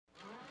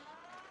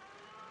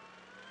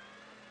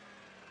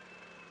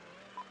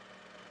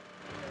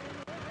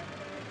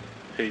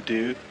Hey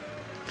dude,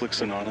 Flix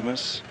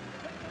Anonymous.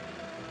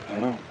 I don't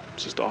know,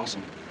 it's just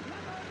awesome.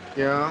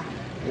 Yeah,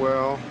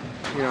 well,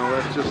 you know,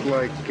 that's just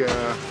like,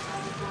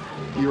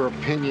 your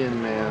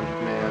opinion, man.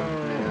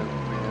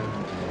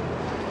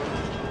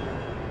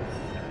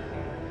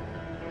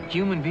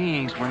 Human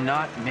beings were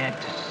not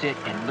meant to sit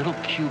in little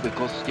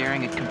cubicles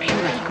staring at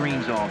computer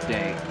screens all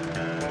day.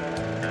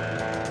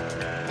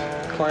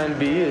 Plan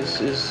B is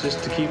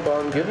just to keep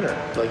on giving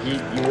her. Like,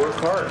 you work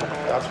hard.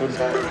 That's what... Is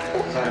that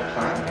a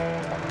plan?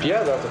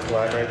 Yeah, that's a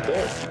plan right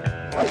there.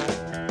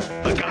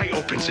 A guy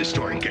opens his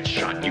door and gets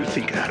shot. You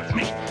think that of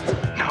me?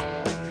 No.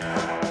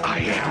 I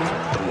am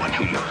the one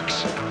who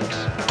knocks.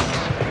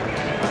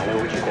 I know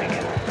what you're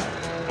thinking.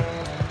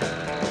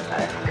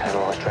 I've kind of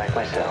lost track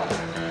myself.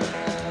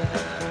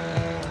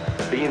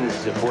 Being this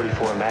is a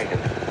 44 Magnum,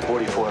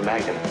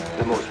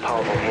 the most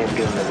powerful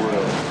handgun in the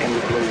world, and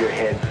would blow your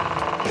head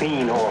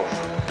clean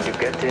off. You've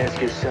got to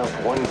ask yourself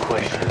one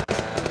question.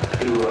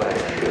 Do I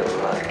feel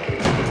lucky?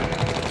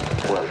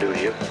 Well, do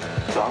you,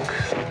 punk?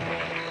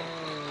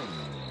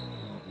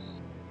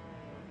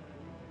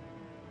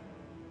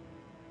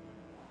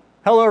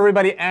 Hello,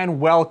 everybody, and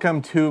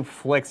welcome to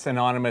Flix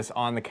Anonymous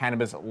on the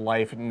Cannabis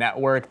Life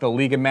Network, the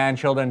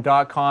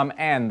LeagueofManChildren.com,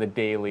 and the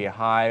Daily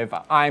Hive.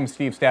 I'm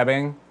Steve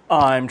Stebbing.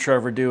 I'm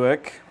Trevor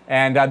Duick.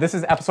 And this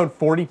is episode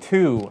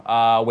 42,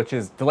 which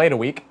is delayed a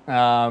week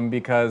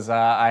because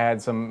I had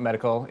some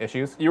medical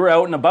issues. You were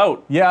out and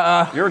about.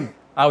 Yeah. You're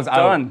I was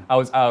done.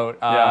 out.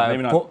 Yeah,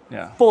 maybe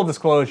not. Full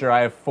disclosure,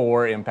 I have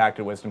 4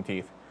 impacted wisdom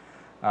teeth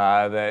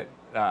that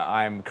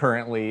I'm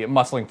currently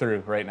muscling through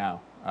right now.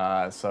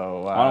 On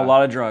a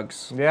lot of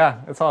drugs.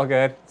 Yeah, it's all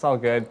good. It's all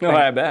good. No,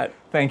 I bet.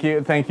 Thank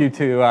you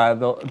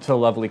to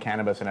Lovely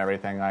Cannabis and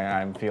everything.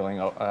 I'm feeling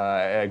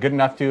good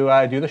enough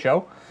to do the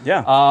show.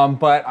 Yeah.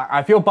 But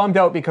I feel bummed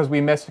out because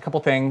we missed a couple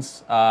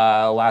things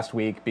last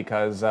week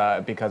because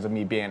of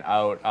me being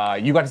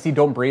out. You got to see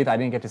Don't Breathe. I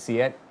didn't get to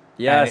see it.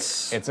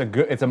 Yes. It's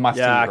a must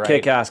see. Yeah, right?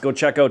 kick ass. Go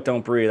check out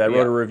Don't Breathe. I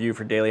wrote a review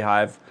for Daily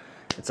Hive.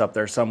 It's up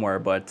there somewhere.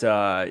 But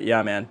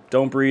yeah, man,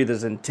 Don't Breathe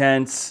is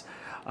intense.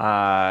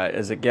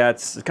 As it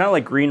gets. It's kind of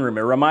like Green Room.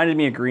 It reminded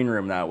me of Green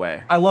Room that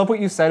way. I love what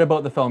you said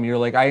about the film. You're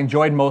like, I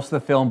enjoyed most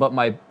of the film, but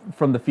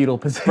from the fetal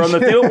position.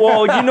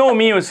 Well, you know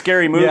me with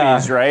scary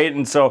movies, right?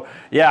 And so,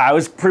 yeah, I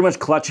was pretty much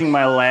clutching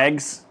my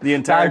legs the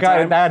entire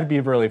time. That'd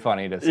be really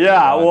funny to see.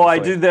 Yeah, well, I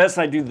do this,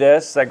 I do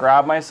this. I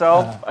grab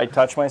myself, I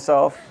touch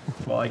myself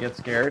while I get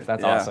scared.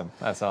 That's awesome.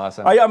 That's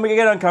awesome. I'm going to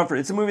get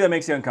uncomfortable. It's a movie that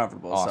makes you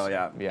uncomfortable, awesome. So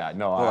yeah. Yeah,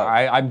 no,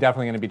 I'm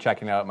definitely going to be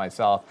checking it out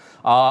myself.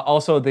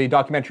 Also, the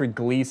documentary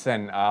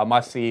Gleason,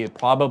 must see,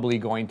 probably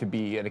going to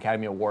be an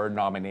Academy Award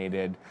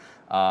nominated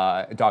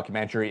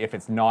documentary. If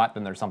it's not,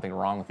 then there's something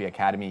wrong with the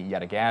Academy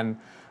yet again.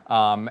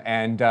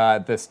 And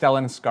the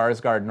Stellan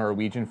Skarsgård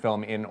Norwegian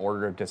film In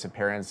Order of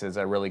Disappearance is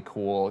a really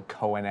cool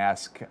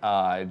Coen-esque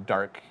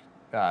dark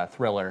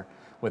thriller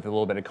with a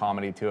little bit of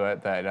comedy to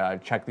it.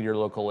 That check your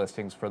local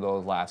listings for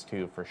those last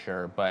 2 for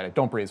sure. But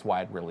Don't Breathe is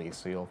wide release,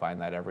 so you'll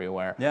find that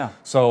everywhere. Yeah.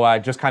 So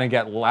just kind of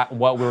get what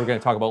we were going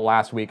to talk about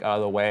last week out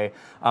of the way.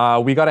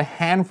 We got a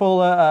handful.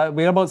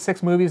 We got about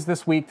 6 movies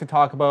this week to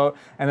talk about,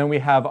 and then we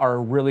have our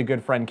really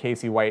good friend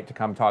Casey White to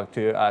come talk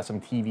to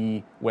some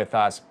TV with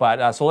us.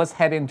 But so let's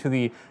head into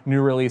the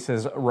new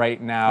releases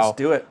right now. Let's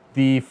do it.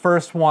 The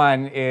first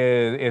one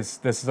is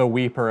this is a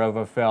weeper of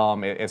a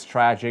film. It's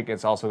tragic.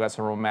 It's also got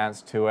some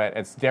romance to it.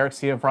 It's Derek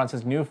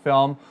Cianfrance's new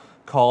film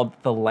called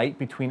The Light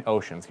Between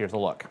Oceans. Here's a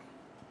look.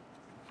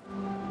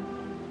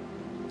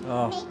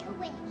 Oh. Make a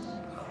wish.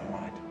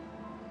 God.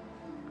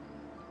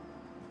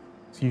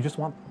 So you just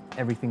want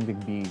everything to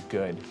be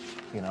good,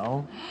 you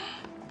know?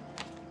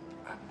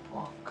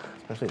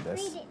 Especially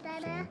this. Read it,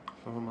 Dada.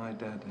 For my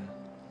dada,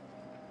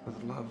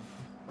 with love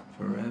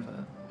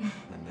forever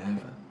and ever and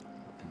ever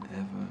and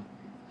ever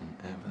and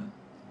ever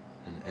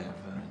and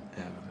ever and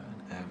ever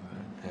and ever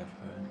and ever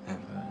and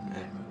ever and ever and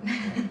ever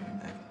and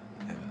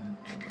ever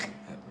and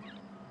ever.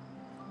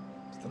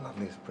 It's the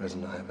loveliest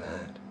present I ever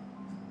had.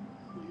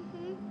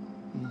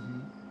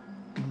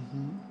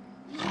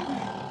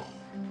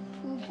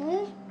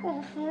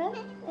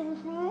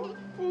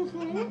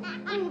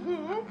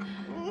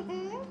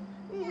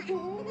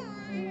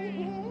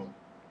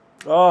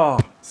 Oh.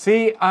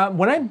 See,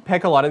 when I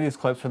pick a lot of these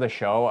clips for the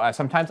show,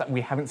 sometimes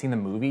we haven't seen the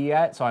movie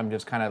yet, so I'm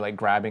just kind of like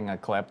grabbing a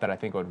clip that I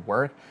think would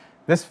work.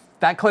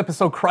 That clip is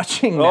so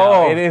crushing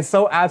now. It is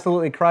so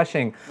absolutely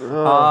crushing.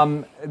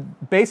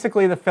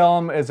 Basically, the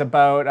film is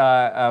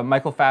about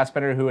Michael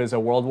Fassbender, who is a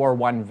World War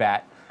I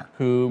vet,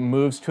 who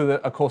moves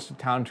to a coastal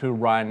town to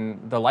run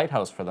the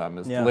lighthouse for them,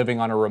 living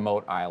on a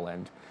remote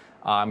island.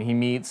 He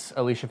meets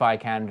Alicia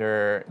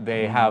Vikander.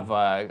 They have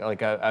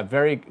like a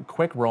very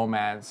quick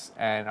romance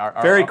and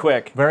very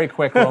quick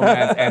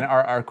romance and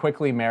are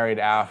quickly married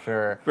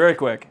after. Very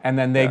quick. And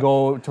then they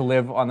go to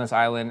live on this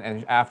island,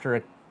 and after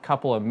a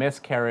couple of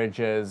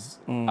miscarriages,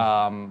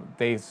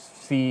 they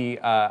see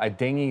a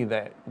dinghy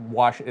that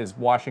is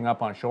washing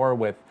up on shore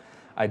with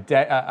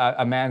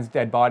a man's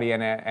dead body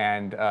in it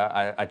and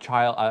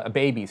a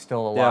baby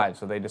still alive.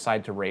 So they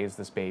decide to raise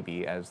this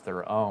baby as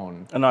their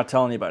own And not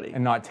tell anybody.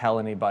 and not tell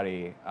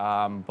anybody.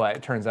 But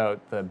it turns out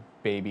the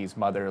baby's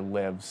mother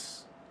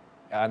lives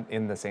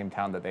in the same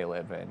town that they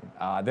live in.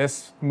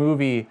 This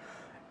movie,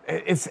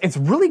 it's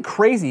really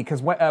crazy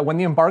because when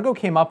the embargo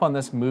came up on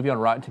this movie on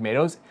Rotten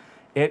Tomatoes,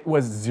 it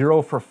was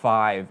 0 for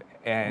 5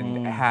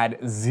 and had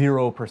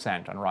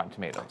 0% on Rotten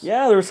Tomatoes.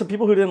 Yeah, there were some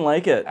people who didn't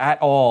like it.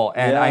 At all.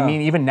 And I Yeah.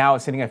 mean, even now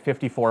it's sitting at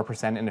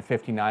 54% and a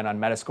 59 on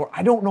Metascore.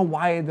 I don't know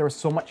why there was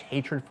so much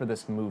hatred for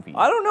this movie.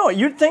 I don't know.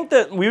 You'd think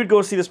that we would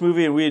go see this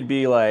movie and we'd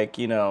be like,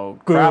 you know,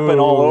 crapping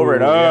all over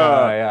it.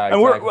 Yeah,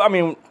 And exactly. I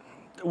mean,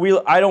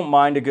 I don't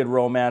mind a good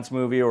romance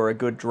movie or a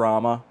good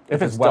drama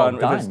If it's well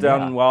done, if it's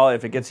done yeah. well,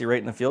 if it gets you right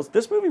in the feels.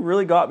 This movie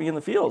really got me in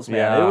the feels, man.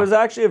 Yeah. It was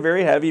actually a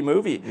very heavy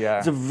movie. Yeah.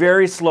 It's a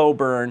very slow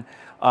burn.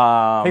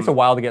 Takes a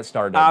while to get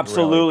started.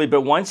 Absolutely, really.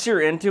 but once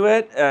you're into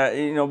it,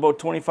 you know, about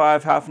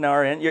 25, half an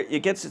hour in,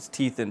 it gets its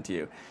teeth into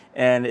you.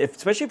 And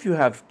especially if you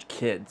have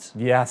kids.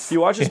 Yes. If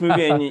you watch this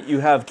movie and you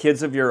have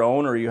kids of your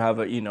own, or you have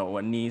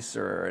a niece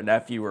or a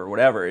nephew or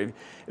whatever,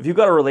 if you've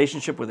got a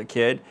relationship with a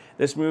kid,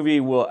 this movie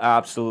will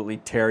absolutely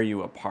tear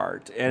you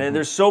apart. And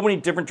there's so many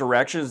different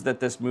directions that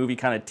this movie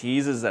kind of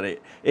teases that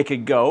it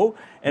could go,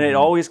 and it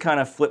always kind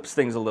of flips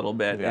things a little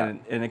bit, Yeah.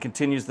 and it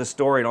continues the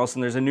story, and all of a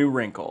sudden there's a new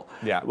wrinkle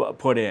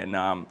put in.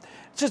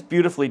 It's just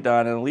beautifully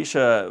done, and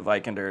Alicia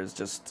Vikander is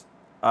just...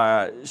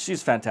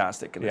 she's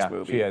fantastic in this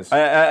movie. She is.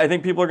 I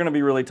think people are going to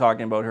be really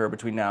talking about her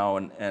between now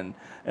and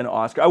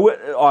Oscar.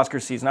 Oscar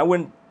season. I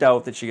wouldn't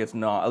doubt that she gets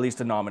at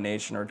least a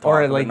nomination or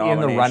like in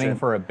the running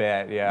for a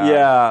bit.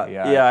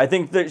 Yeah. I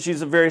think that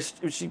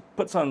she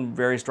puts on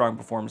very strong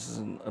performances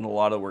in a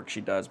lot of the work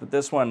she does. But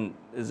this one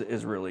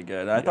is really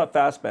good. And I thought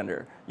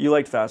Fassbender. You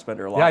liked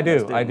Fassbender a lot. Yeah, I in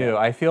this, do.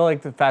 I feel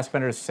like the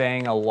Fassbender is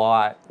saying a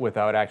lot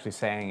without actually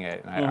saying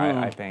it. And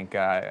I think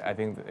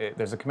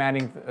there's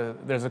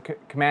a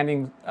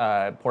commanding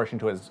portion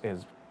to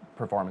his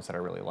performance that I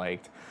really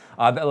liked.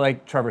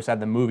 Like Trevor said,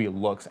 the movie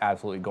looks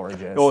absolutely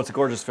gorgeous. Oh, it's a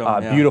gorgeous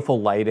film.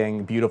 Beautiful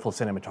lighting, beautiful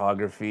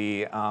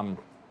cinematography.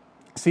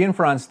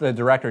 Cianfrance, the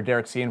director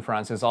Derek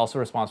Cianfrance, is also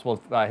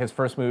responsible. His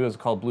first movie was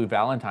called Blue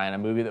Valentine, a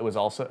movie that was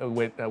also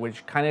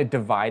which kind of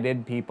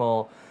divided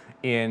people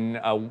in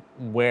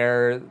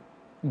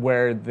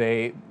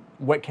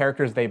what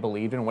characters they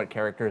believed in, what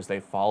characters they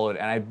followed.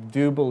 And I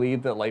do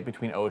believe that Light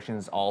Between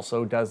Oceans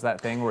also does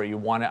that thing where you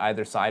want to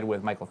either side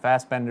with Michael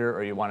Fassbender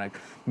or you want to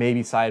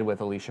maybe side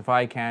with Alicia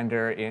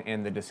Vikander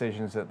in the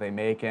decisions that they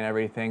make and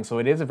everything. So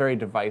it is a very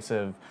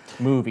divisive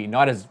movie,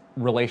 not as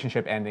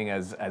relationship ending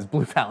as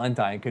Blue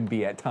Valentine could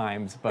be at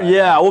times. But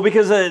yeah, well,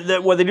 because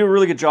what they do a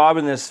really good job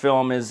in this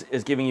film is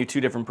giving you two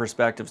different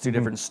perspectives, two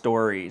different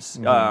stories.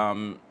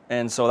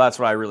 And so that's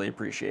what I really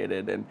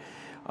appreciated. And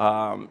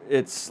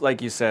it's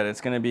like you said, it's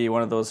going to be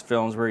one of those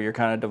films where you're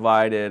kind of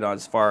divided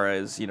as far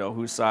as, you know,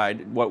 whose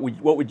side. What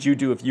would you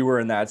do if you were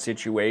in that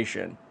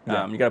situation?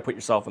 You got to put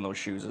yourself in those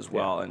shoes as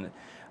well. And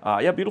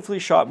beautifully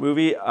shot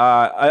movie.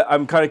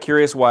 I'm kind of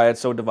curious why it's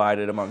so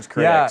divided amongst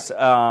critics.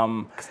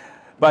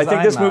 But I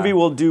think this movie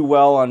will do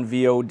well on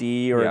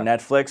VOD or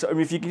Netflix. I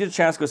mean, if you get a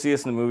chance to go see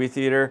this in the movie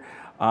theater.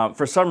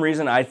 For some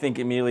reason, I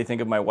immediately think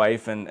of my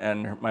wife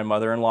and my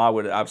mother-in-law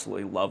would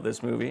absolutely love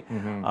this movie.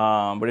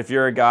 But if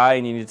you're a guy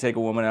and you need to take a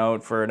woman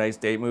out for a nice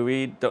date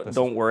movie,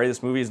 don't worry.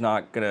 This movie is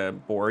not going to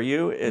bore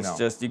you. It's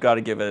just you got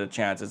to give it a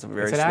chance. It's a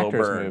very slow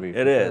burn. Movie,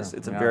 it is.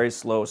 It's a very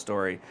slow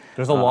story.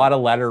 There's a lot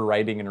of letter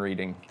writing and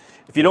reading.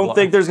 If you don't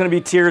think there's going to be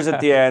tears at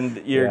the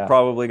end, you're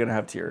probably going to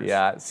have tears.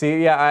 Yeah.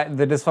 See,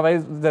 the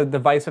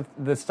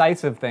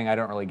decisive thing, I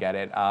don't really get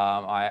it.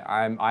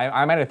 I'm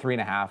at a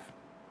 3.5.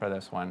 For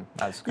this one,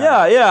 I'm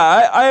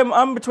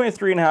between a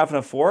 3.5 and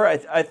a 4.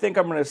 I think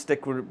I'm going to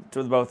stick to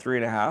about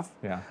 3.5.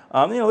 Yeah.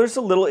 There's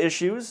some little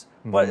issues,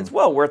 but it's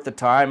well worth the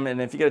time.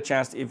 And if you get a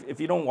chance,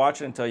 if you don't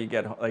watch it until you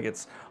get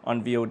it's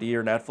on VOD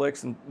or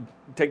Netflix, and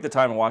take the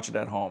time and watch it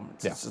at home.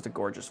 It's just a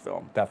gorgeous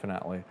film.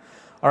 Definitely.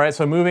 All right,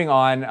 so moving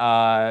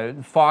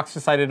on, Fox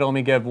decided to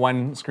only give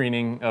one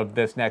screening of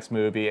this next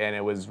movie, and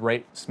it was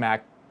right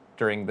smack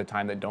during the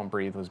time that Don't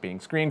Breathe was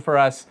being screened for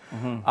us.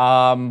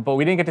 But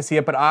we didn't get to see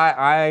it, but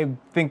I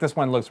think this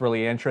one looks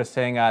really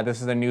interesting.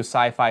 This is a new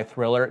sci-fi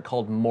thriller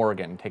called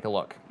Morgan. Take a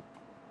look.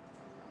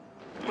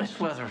 Miss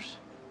Weathers.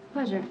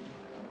 Pleasure.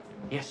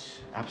 Yes,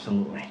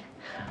 absolutely.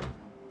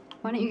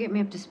 Why don't you get me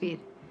up to speed?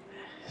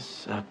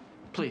 Yes,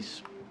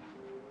 please.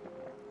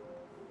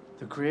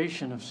 The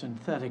creation of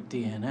synthetic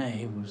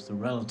DNA was the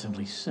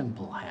relatively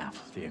simple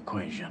half of the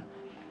equation.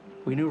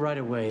 We knew right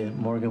away that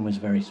Morgan was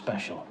very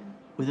special.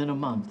 Within a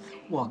month,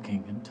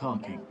 walking and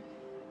talking,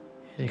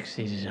 it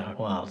exceeded our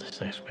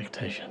wildest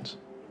expectations.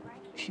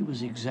 She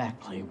was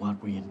exactly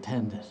what we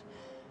intended.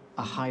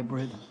 A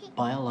hybrid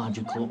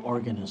biological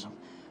organism.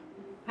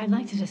 I'd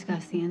like to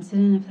discuss the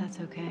incident if that's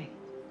okay.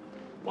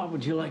 What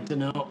would you like to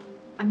know?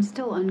 I'm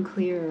still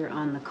unclear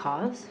on the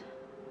cause.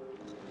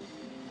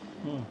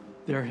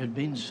 There had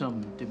been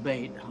some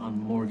debate on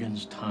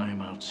Morgan's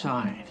time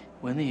outside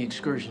when the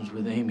excursions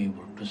with Amy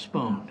were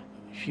postponed.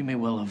 She may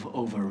well have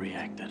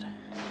overreacted.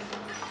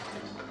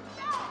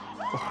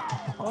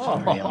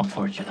 Very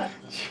unfortunate.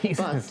 Jesus.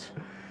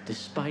 But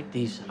despite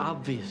these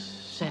obvious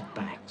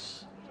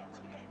setbacks,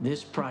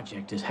 this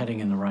project is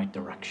heading in the right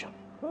direction.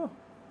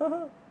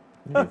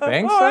 You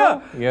think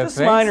so? You Just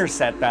think minor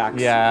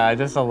setbacks. Yeah,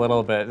 just a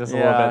little bit. Just a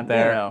little bit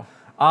there. You know.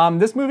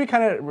 This movie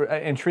kind of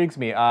intrigues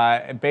me.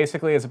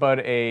 Basically, it's about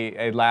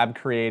a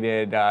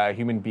lab-created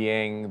human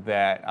being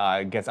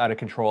that gets out of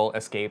control,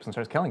 escapes, and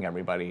starts killing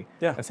everybody.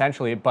 Yeah.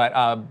 Essentially, but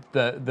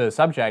the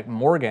subject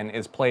Morgan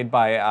is played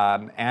by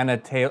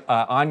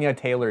Anya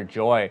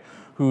Taylor-Joy,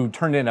 who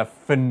turned in a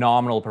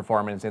phenomenal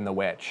performance in The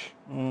Witch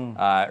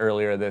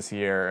earlier this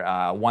year.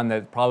 One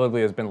that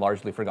probably has been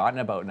largely forgotten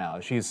about now.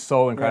 She's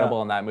so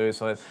incredible in that movie.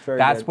 So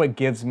that's what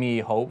gives me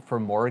hope for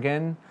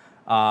Morgan.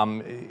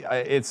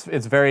 It's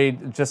very,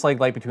 just like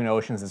Light Between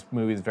Oceans, this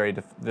movie is very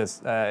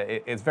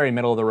it's very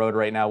middle of the road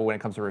right now when it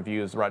comes to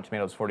reviews. Rotten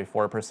Tomatoes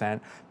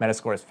 44%,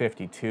 Metascore is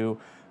 52.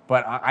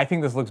 But I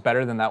think this looks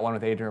better than that one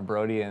with Adrian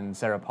Brody and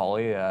Sarah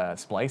Polley,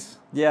 Splice.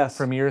 Yes.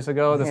 From years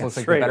ago. This looks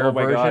like the Straight. better Oh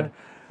my version. God.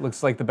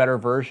 Looks like the better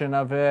version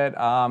of it.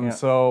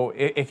 So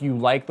if you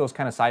like those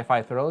kind of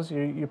sci-fi thrills,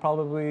 you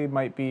probably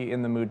might be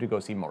in the mood to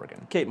go see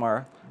Morgan. Kate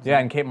Mara. Yeah,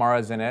 and Kate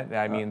Mara's in it.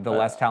 I mean, the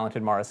less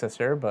talented Mara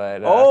sister, but... I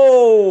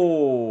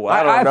don't know.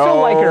 I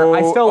still like her.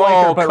 I still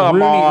like her, but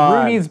come on.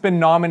 Rooney's been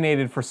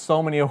nominated for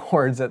so many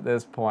awards at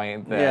this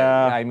point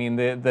that, I mean,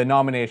 the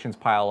nominations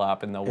pile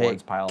up and the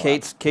awards pile up.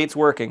 Kate's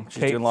working.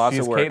 She's doing lots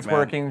of work, Kate's man.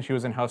 working. She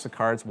was in House of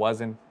Cards,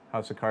 was in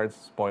House of Cards,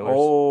 spoilers,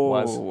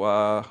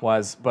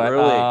 But,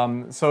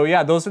 really? so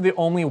yeah, those are the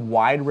only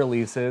wide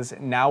releases.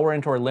 Now we're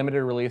into our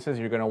limited releases.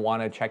 You're going to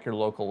want to check your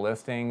local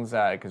listings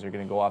because you're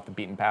going to go off the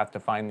beaten path to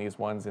find these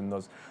ones in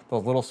those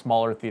little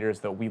smaller theaters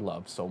that we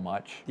love so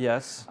much.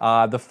 Yes.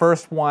 The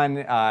first one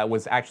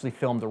was actually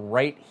filmed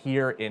right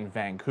here in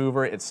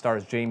Vancouver. It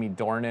stars Jamie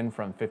Dornan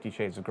from 50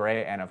 Shades of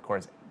Grey and, of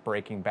course,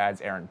 Breaking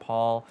Bad's Aaron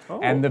Paul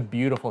and the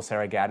beautiful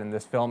Sarah Gadon.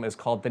 This film is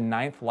called The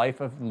Ninth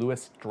Life of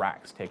Louis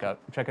Drax.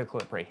 Check a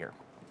clip right here.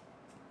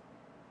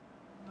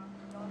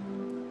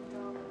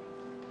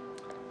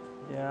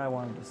 Yeah, I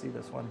wanted to see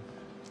this one.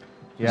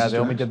 Yeah, they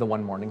only did the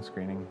one morning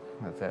screening.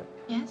 That's it.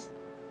 Yes?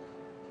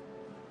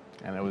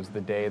 And it was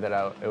the day that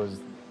it was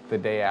the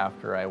day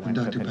after I went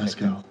I'm to Dr. Penticton.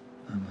 Pascal.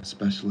 I'm a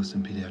specialist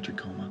in pediatric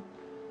coma.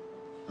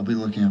 I'll be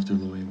looking after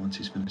Louis once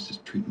he's finished his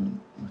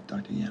treatment with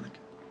Dr. Yannick.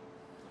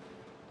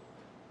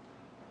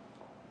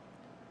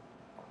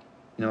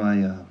 You know,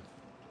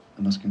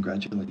 I must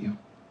congratulate you.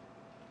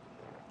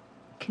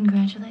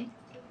 Congratulate?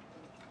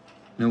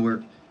 No,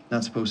 we're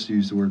not supposed to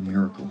use the word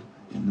miracle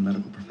in the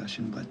medical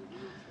profession, but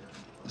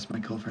this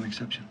might call for an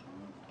exception.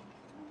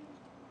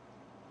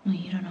 Well,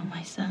 you don't know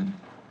my son.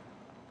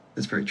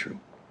 That's very true.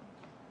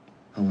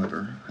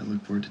 However, I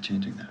look forward to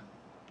changing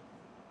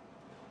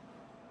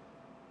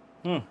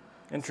that.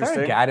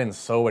 Interesting. Sarah Gadon's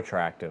so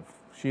attractive.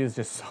 She is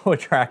just so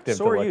attractive.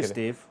 So to are look you, at.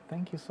 Steve.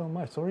 Thank you so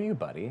much. So are you,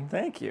 buddy.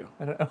 Thank you.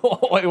 I don't know.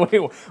 Wait,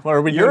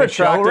 are we You're doing a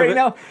show attractive right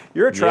now?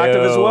 You're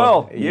attractive as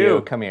well.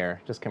 You come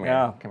here. Just come here.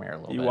 Yeah. Come here a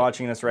little You bit.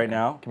 watching this right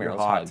now? Come here. You're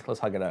Let's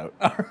hug it out.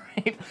 All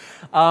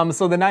right.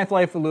 So The Ninth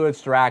Life of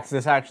Louis Drax.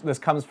 This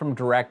comes from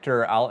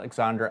director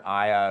Alexander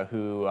Aya,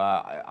 who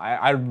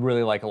I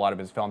really like a lot of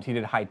his films. He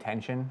did High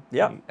Tension.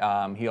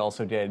 Yeah. He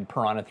also did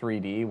Piranha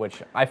 3D,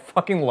 which I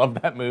fucking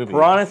love that movie.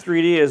 Piranha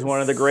 3D is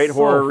one of the great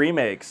horror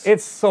remakes.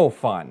 It's so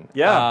fun.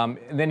 Yeah.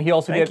 And then he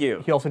also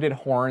He also did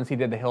Horns. He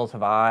did The Hills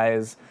Have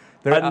Eyes.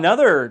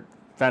 Another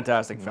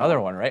fantastic film. Another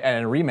one, right?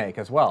 And a remake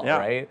as well, Yeah.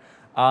 right?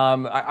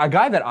 A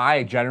guy that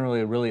I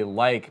generally really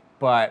like,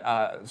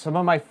 but some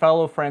of my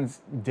fellow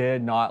friends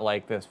did not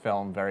like this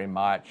film very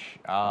much.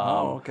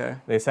 Okay.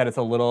 They said it's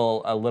a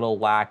little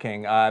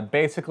lacking.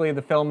 Basically,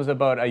 the film is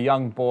about a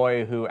young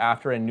boy who,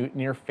 after a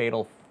near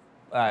fatal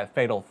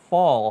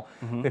fall,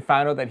 they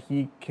found out that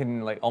he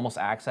can almost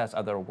access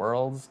other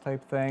worlds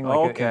type thing.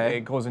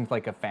 It goes into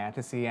a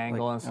fantasy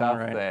angle and stuff.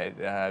 right.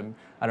 That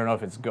I don't know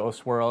if it's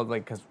Ghost World,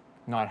 because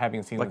not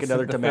having seen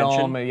another the dimension?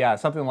 film, yeah,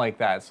 something like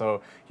that.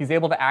 So he's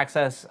able to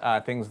access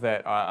things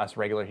that us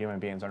regular human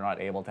beings are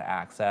not able to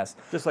access.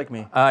 Just like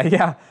me.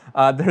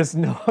 There's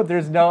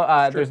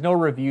no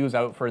reviews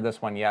out for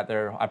this one yet.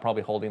 I'm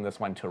probably holding this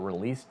one to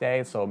release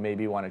day, so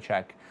maybe you want to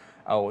check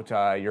out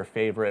your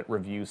favorite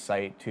review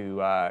site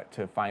to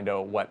find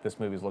out what this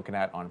movie's looking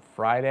at on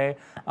Friday.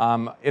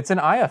 It's an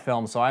Aya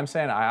film, so I'm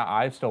saying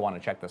I still want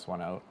to check this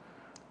one out.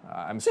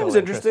 I'm still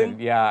interested.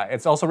 Interesting. Yeah,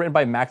 it's also written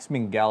by Max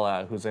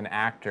Minghella, who's an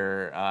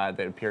actor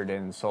that appeared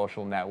in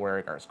Social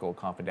Network, Art School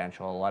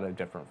Confidential, a lot of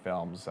different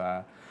films.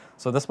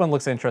 So this one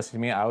looks interesting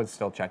to me. I would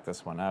still check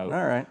this one out.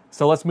 All right.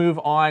 So let's move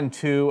on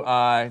to,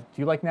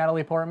 do you like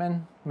Natalie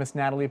Portman? Miss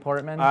Natalie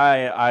Portman?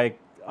 I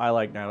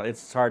like Natalie.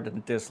 It's hard to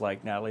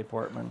dislike Natalie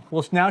Portman.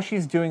 Well, now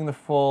she's doing the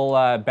full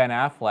Ben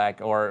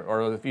Affleck,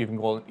 or if you can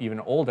go even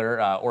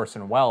older,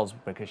 Orson Welles,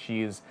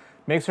 because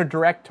makes her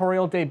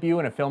directorial debut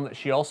in a film that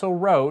she also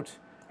wrote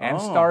and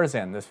stars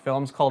in. This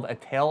film's called A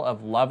Tale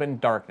of Love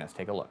and Darkness.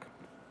 Take a look.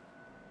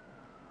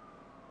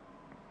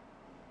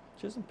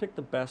 She hasn't picked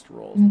the best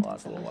roles in the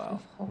last little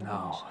while.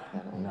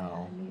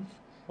 No.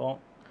 Well,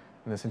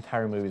 And this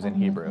entire movie is in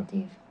Hebrew.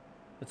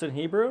 it's in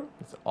Hebrew?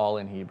 It's all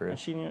in Hebrew. And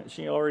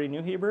she already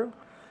knew Hebrew?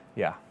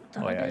 Yeah.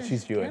 Oh yeah,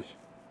 she's Jewish.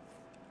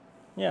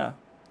 Yeah.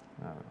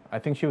 I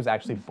think she was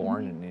actually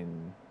born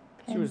in.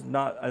 She was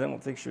not. I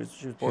don't think she was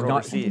born not,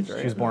 overseas, right?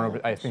 She was born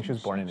over. I think she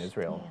was born in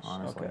Israel.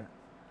 Honestly. Okay.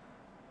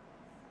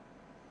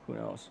 Who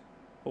knows?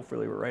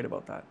 Hopefully, we're right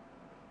about that.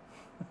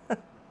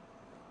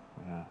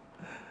 Yeah.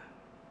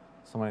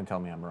 Someone tell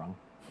me I'm wrong.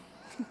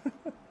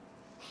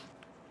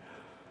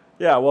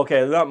 Yeah. Well,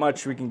 okay. Not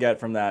much we can get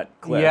from that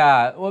clip.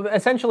 Yeah. Well,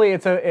 essentially,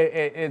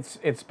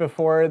 it's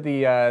before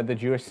the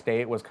Jewish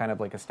state was kind of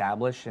like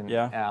established, and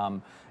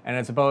and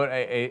it's about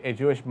a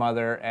Jewish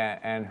mother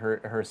and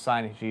her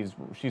son.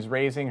 She's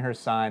raising her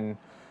son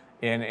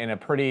in a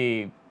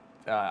pretty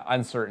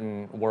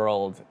uncertain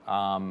world,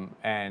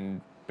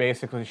 and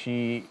basically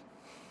she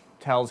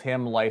tells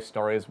him life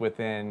stories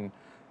within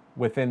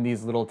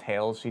these little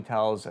tales she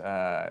tells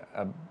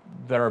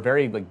that are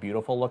very like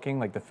beautiful looking.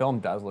 Like the film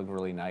does look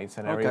really nice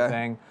and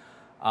everything.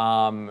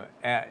 And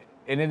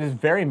it is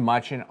very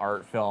much an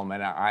art film,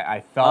 and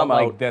I felt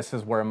like this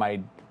is where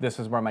my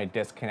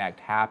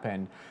disconnect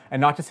happened. And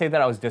not to say that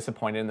I was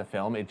disappointed in the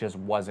film, it just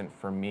wasn't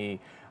for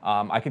me.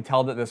 I could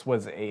tell that this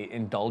was a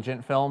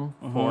indulgent film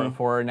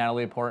for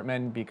Natalie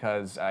Portman,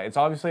 because it's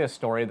obviously a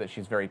story that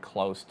she's very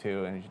close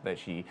to and that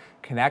she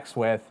connects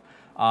with.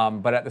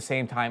 But at the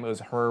same time, it was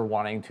her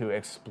wanting to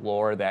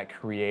explore that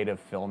creative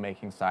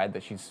filmmaking side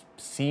that she's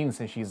seen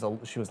since she was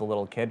a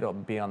little kid,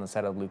 being on the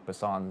set of Luc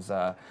Besson's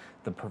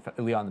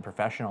Leon the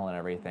Professional and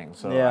everything.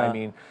 So, I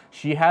mean,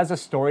 she has a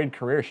storied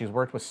career. She's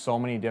worked with so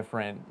many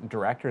different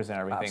directors and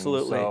everything.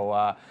 Absolutely.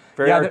 So,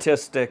 very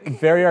artistic.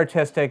 Very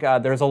artistic.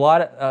 There's a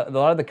lot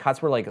of the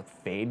cuts were like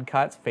fade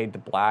cuts, fade to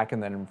black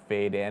and then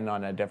fade in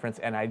on a difference.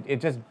 And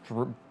it just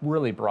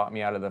really brought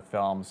me out of the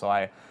film. So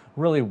I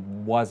really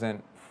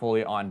wasn't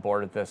fully on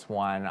board with this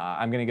one.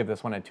 I'm going to give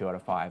this one a 2 out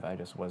of 5. I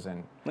just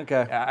wasn't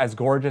as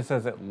gorgeous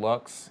as it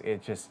looks.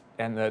 It just,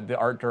 and the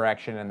art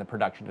direction and the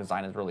production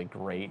design is really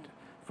great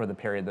for the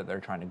period that they're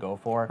trying to go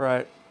for.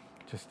 Right.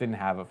 Just didn't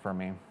have it for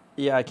me.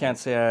 Yeah, I can't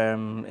say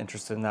I'm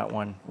interested in that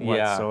one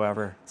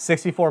whatsoever.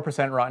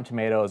 64% Rotten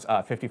Tomatoes,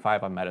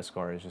 55 on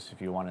Metascore, is just if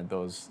you wanted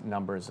those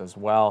numbers as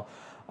well.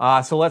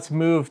 So let's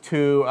move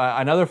to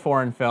another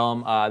foreign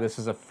film. This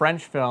is a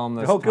French film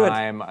this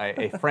time,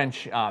 a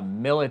French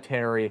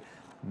military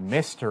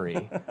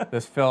mystery.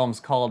 This film's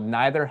called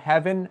Neither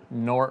Heaven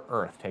Nor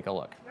Earth. Take a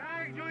look.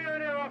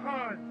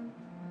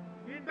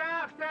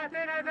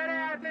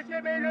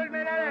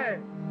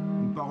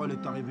 Une parole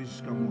est arrivée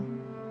jusqu'à moi.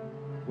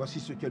 Voici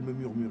ce qu'elle me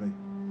murmurait.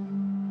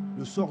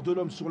 Le sort de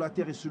l'homme sur la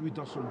terre est celui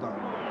d'un soldat.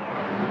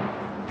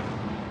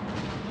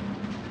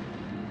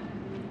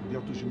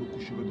 Bientôt je me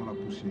coucherai dans la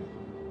poussière.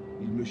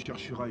 Il me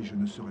cherchera et je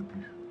ne serai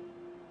plus.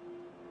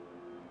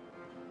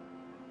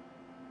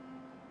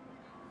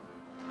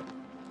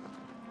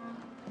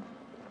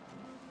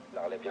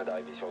 L'arlet vient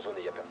d'arriver sur zone et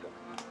il n'y a personne.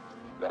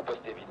 Leur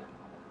poste est vide.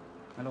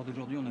 À l'heure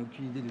d'aujourd'hui, on n'a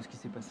aucune idée de ce qui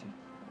s'est passé.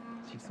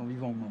 S'ils sont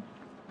vivants ou morts.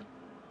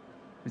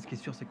 Mais ce qui est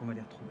sûr, c'est qu'on va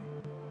les retrouver.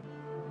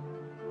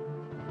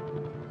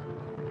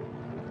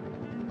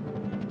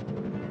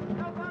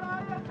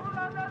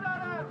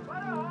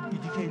 Il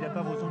dit qu'il n'a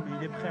pas vos hommes, mais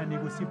il est prêt à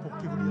négocier pour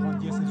que vous lui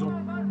rendiez ses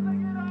hommes.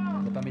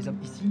 Il n'y a pas mes hommes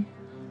ici,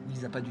 il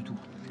les a pas du tout.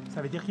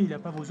 Ça veut dire qu'il n'a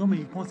pas vos hommes, mais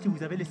il pense que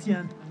vous avez les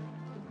siens.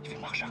 Il fait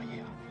marche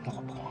arrière, on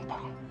reprend un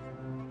par un.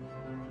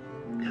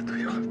 Bientôt, il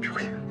n'y aura plus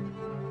rien.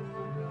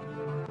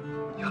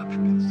 Il n'y aura plus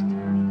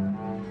personne.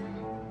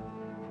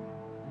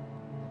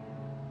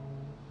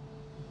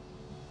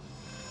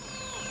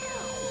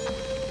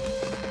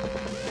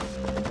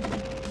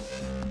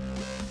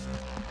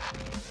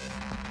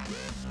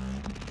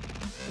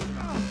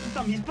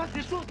 Putain, mais il se passe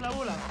des choses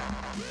là-haut, là.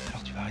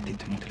 Alors tu vas arrêter de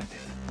te monter la tête.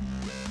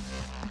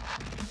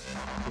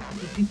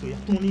 Il faut y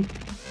retourner.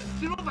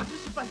 Sinon, on va tout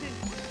se passer.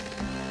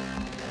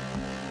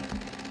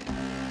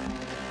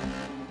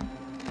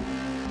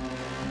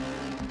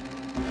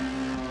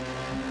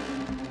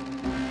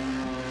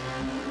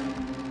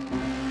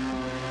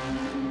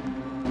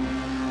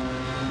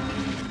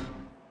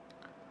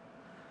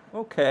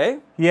 Okay.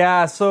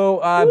 Yeah, so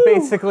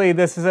basically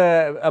this is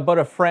about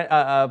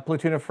a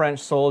platoon of French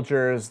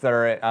soldiers that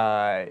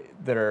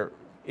are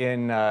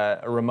in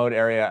a remote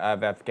area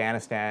of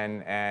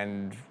Afghanistan,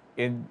 and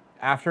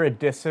after a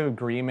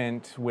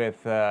disagreement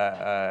with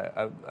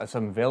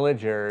some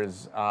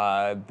villagers,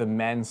 the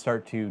men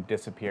start to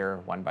disappear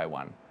one by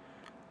one.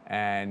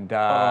 And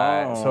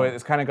so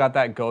it's kind of got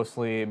that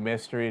ghostly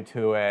mystery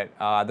to it.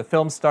 The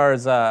film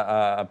stars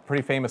a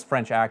pretty famous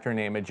French actor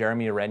named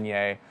Jeremy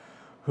Renner,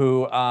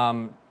 who,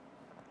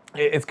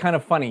 it's kind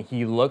of funny.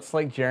 He looks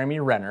like Jeremy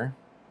Renner,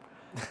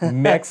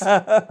 mixed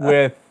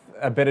with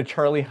a bit of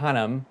Charlie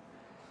Hunnam,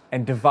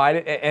 and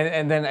divided,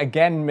 and then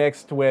again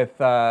mixed with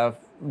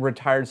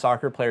retired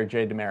soccer player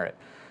Jay Demerit.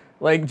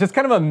 Like, just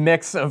kind of a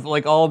mix of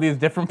like all these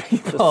different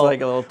people. Just like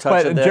a little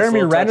touch of this,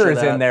 Jeremy a little touch Renner of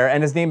is in there,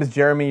 and his name is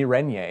Jeremy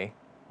Renner.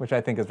 which I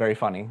think is very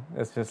funny.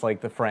 It's just like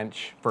the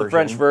French version. The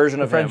French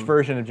version of French him.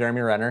 version of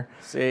Jeremy Renner.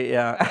 See,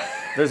 yeah.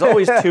 There's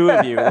always two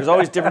of you. There's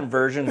always different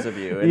versions of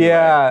you. Anyway.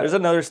 Yeah. There's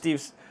another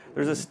Steve.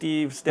 There's a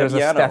Steve Stebiano. There's a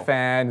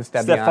Stefan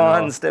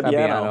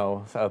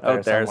Stebiano out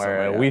there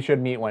somewhere. We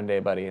should meet one day,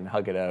 buddy, and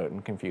hug it out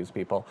and confuse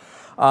people.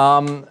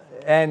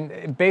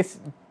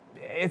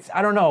 It's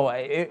I don't know.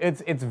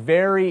 It's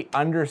very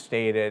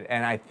understated,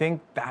 and I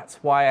think that's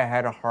why I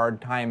had a hard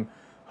time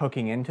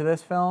hooking into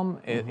this film.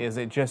 Is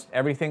it just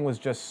everything was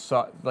just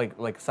so, like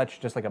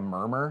a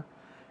murmur,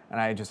 and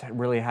I just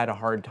really had a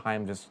hard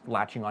time just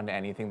latching onto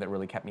anything that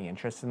really kept me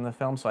interested in the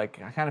film. So I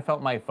kind of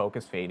felt my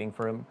focus fading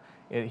from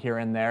it here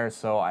and there.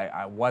 So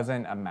I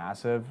wasn't a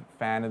massive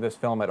fan of this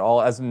film at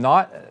all,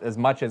 not as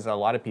much as a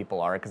lot of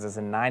people are, because it's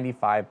a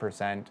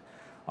 95%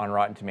 on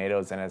Rotten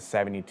Tomatoes and a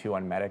 72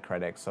 on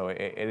Metacritic. So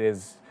it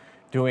is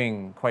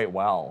doing quite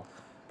well.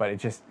 But it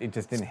just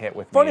didn't hit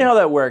with me. Funny how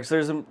that works.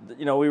 There's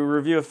we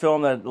review a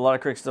film that a lot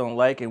of critics don't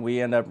like, and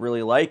we end up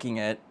really liking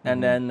it.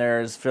 And then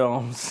there's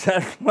films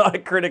that a lot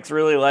of critics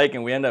really like,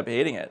 and we end up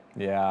hating it.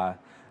 Yeah,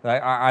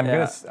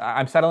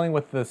 I'm settling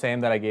with the same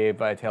that I gave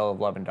Tale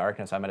of Love and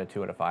Darkness. I'm at a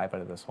 2 out of 5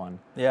 out of this one.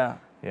 Yeah.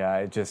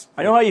 Yeah,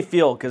 I know how you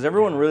feel, because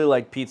everyone really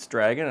liked Pete's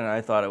Dragon, and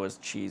I thought it was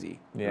cheesy.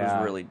 Yeah. It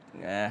was really,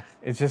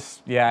 It's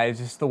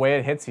just the way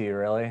it hits you,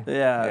 really.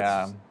 Yeah.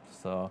 Yeah.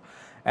 So.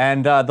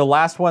 And the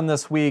last one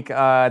this week,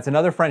 it's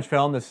another French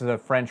film. This is a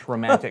French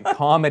romantic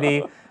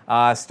comedy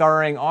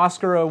starring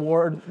Oscar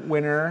Award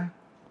winner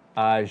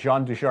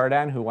Jean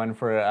Dujardin, who won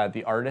for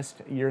The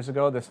Artist years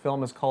ago. This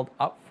film is called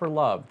Up for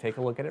Love. Take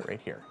a look at it right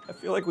here. I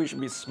feel like we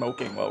should be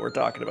smoking while we're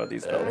talking about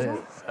these films.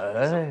 It's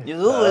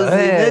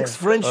the next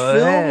French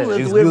film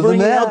that we're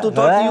bringing out to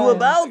talk to you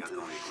about.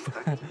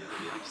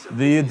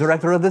 The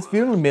director of this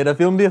film made a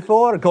film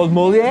before called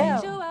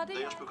Molière.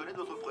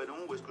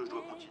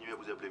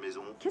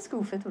 Qu'est-ce que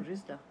vous faites au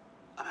juste là?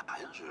 Ah bah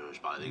rien, je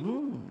parle avec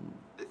vous.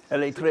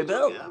 Elle est très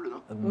belle.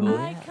 Pendant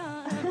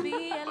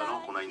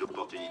qu'on a une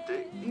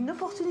opportunité. Une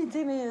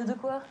opportunité, mais de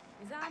quoi?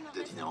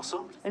 De dîner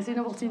ensemble. Et c'est une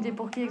opportunité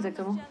pour qui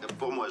exactement?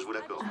 Pour moi, je vous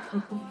l'accorde.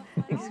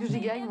 Et qu'est-ce que j'y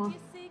gagne, moi?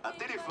 Un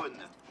téléphone.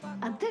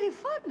 Un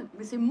téléphone?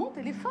 Mais c'est mon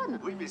téléphone.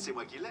 Oui, mais c'est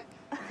moi qui l'ai.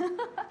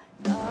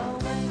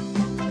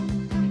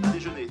 Un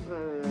déjeuner.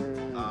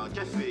 Un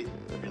café.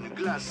 Une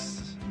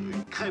glace.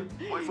 Une crêpe.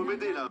 Bon, il faut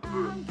m'aider là un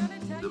peu.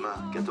 Demain,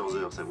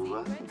 14h, ça vous va?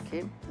 Ok.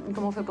 Et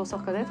comment on fait pour se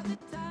reconnaître?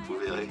 Vous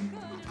verrez,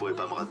 vous ne pourrez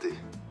pas me rater.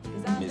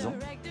 Maison.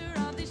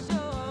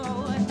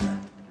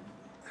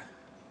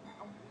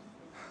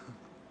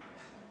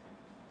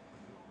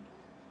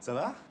 Ça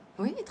va?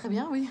 Oui, très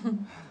bien, oui.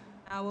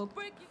 Oh,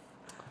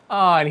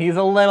 and he's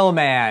a little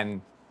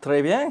man.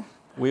 Très bien.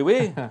 Oui,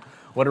 oui.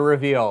 What a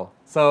reveal.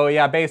 So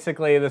yeah,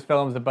 basically this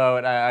film's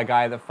about a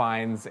guy that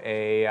finds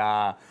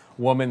a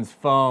woman's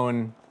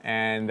phone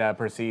and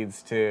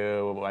proceeds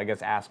to, I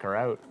guess, ask her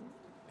out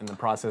in the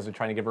process of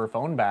trying to give her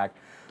phone back.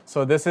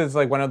 So this is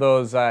like one of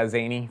those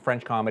zany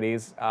French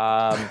comedies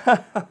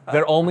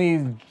that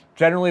only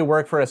generally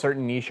work for a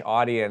certain niche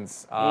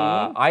audience.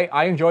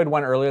 I enjoyed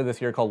one earlier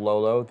this year called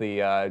Lolo,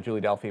 the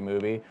Julie Delpy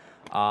movie.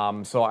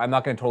 So I'm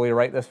not going to totally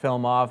write this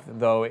film off,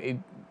 though it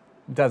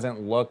doesn't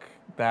look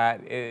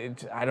that,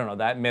 I don't know,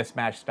 that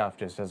mismatched stuff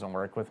just doesn't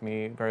work with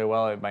me very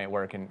well. It might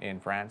work in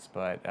France,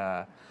 but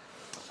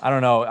I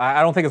don't know.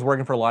 I don't think it's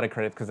working for a lot of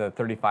critics because of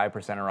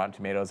 35% on Rotten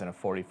Tomatoes and a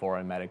 44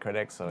 on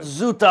Metacritic. So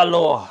Zut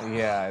alors.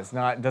 Yeah,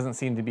 doesn't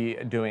seem to be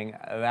doing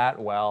that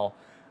well.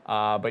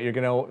 But you're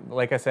gonna,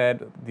 like I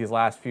said, these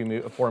last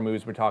four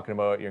movies we're talking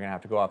about, you're gonna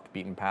have to go off the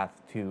beaten path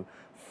to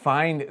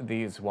find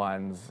these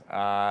ones.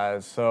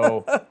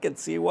 So I can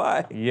see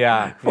why.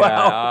 Yeah.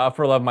 Wow.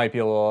 For Love might be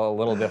a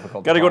little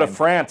difficult. Got to go to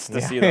France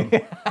to see them.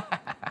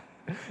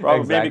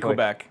 Probably maybe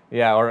Quebec.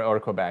 Yeah, or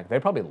Quebec. They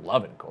probably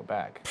love it in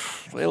Quebec.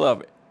 They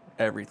love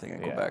everything in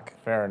Quebec.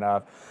 Fair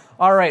enough.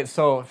 All right,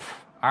 so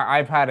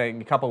I've had a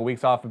couple of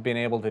weeks off of being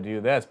able to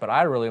do this, but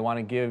I really want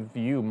to give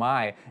you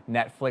my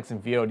Netflix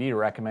and VOD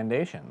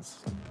recommendations.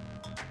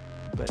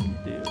 But you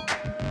do.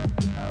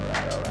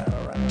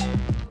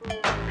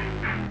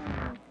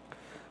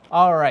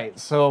 All right,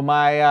 so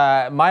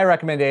my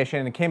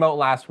recommendation came out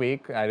last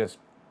week. I just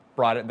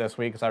brought it this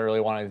week because I really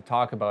wanted to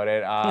talk about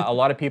it. A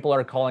lot of people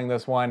are calling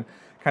this one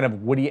kind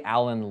of Woody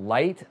Allen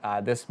light.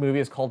 This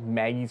movie is called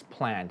Maggie's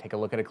Plan. Take a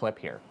look at a clip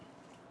here.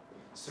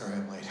 Sorry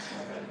I'm late.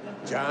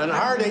 John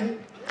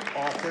Harding,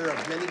 author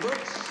of many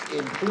books,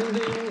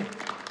 including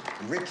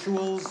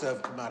Rituals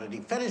of Commodity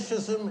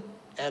Fetishism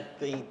at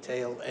the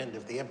Tail End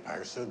of the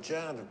Empire. So,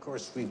 John, of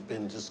course, we've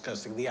been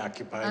discussing the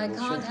Occupy I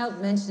movement. can't help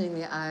mentioning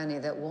the irony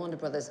that Warner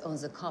Brothers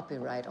owns a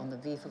copyright on the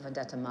V for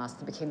Vendetta mask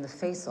that became the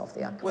face of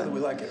the Occupy. Whether we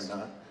like it or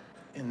not,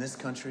 in this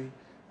country,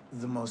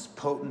 the most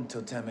potent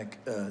totemic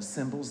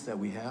symbols that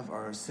we have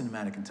are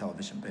cinematic and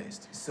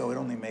television-based. So it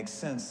only makes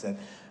sense that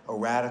a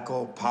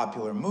radical,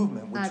 popular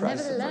movement would try to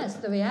subvert nevertheless,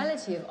 them. the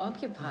reality of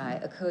Occupy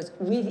occurs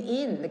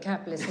within the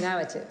capitalist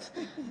narrative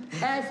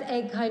as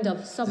a kind of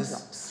subplot.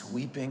 This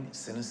sweeping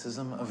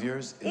cynicism of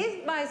yours is...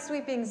 If by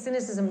sweeping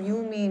cynicism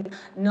you mean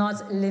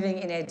not living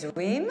in a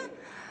dream,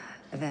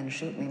 then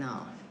shoot me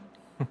now.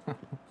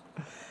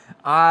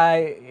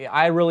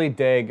 I really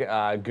dig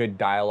good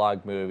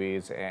dialogue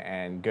movies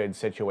and good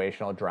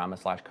situational drama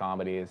 /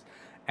 comedies.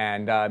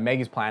 And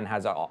Maggie's Plan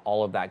has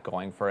all of that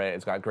going for it.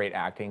 It's got great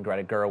acting.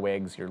 Greta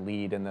Gerwig's your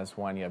lead in this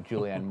one. You have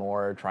Julianne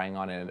Moore trying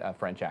on a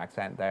French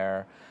accent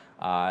there.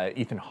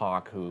 Ethan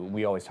Hawke, who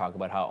we always talk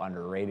about how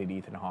underrated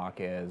Ethan Hawke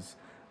is.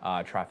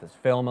 Travis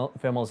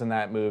Fimmel's in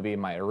that movie.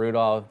 Maya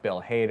Rudolph,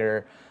 Bill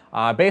Hader.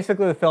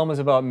 Basically, the film is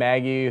about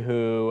Maggie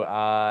who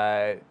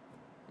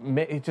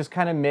it just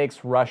kind of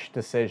makes rush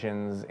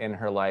decisions in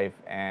her life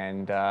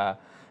and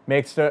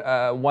makes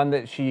one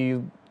that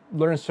she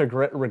learns to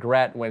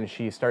regret when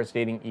she starts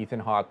dating Ethan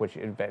Hawke, which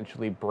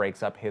eventually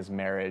breaks up his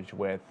marriage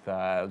with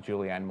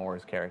Julianne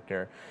Moore's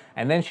character.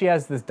 And then she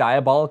has this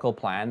diabolical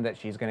plan that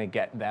she's going to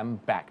get them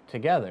back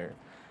together.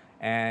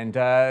 And,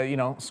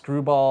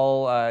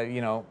 screwball,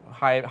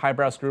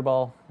 highbrow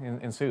screwball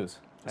ensues.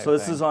 So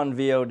this is on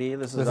VOD?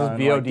 This is on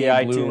VOD, like, the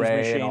iTunes Blu-ray,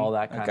 machine? and all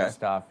that kind of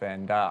stuff.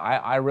 And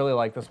I really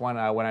like this one.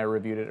 When I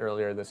reviewed it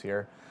earlier this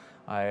year,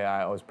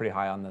 I was pretty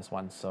high on this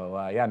one. So,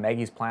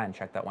 Maggie's Plan.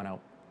 Check that one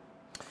out.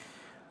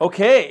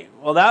 Okay,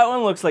 well that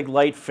one looks like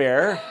light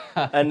fare,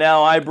 and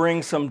now I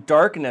bring some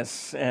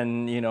darkness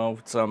and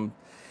some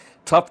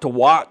tough to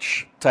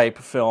watch type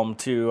film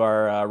to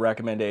our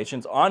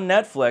recommendations. On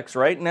Netflix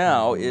right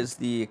now is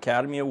the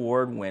Academy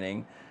Award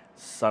winning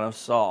Son of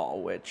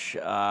Saul, which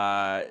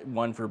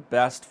won for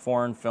Best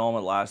Foreign Film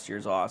at last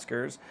year's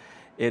Oscars.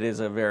 It is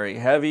a very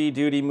heavy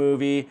duty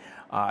movie.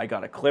 I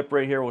got a clip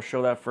right here. We'll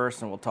show that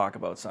first and we'll talk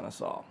about Son of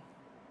Saul.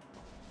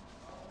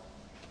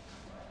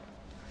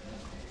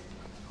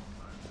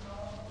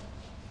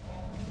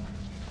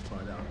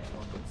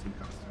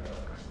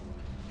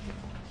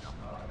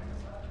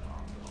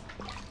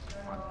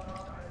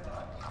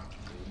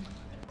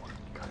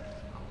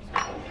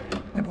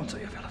 Ne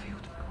boncolja fel a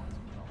fiút.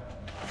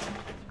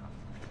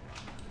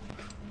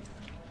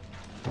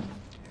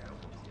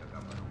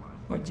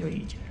 Hagyja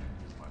így.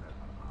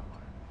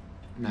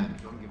 Nem.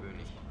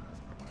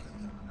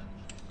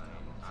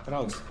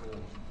 Raus.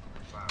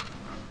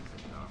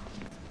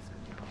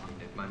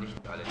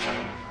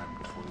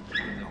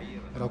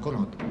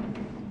 Rokonod.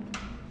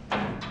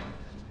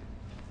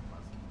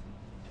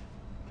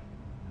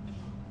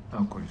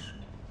 Akkor is.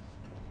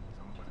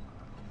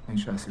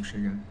 Nincs rá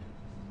szükséged.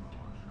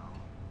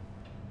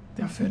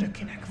 De a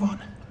főnökének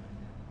van.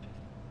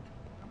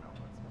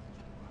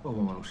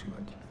 Hova valósi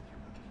vagy?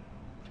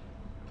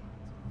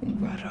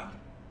 Ungvárra.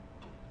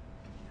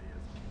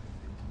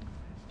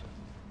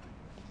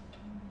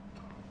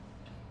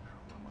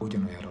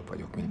 Ugyanolyan rab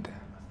vagyok, mint te.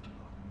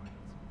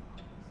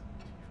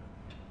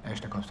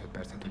 Este kapsz 5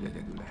 percet, hogy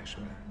egyedül lehess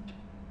vele.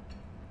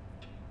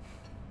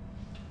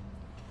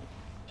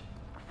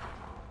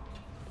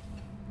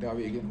 De a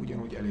végén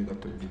ugyanúgy elég a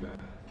többivel.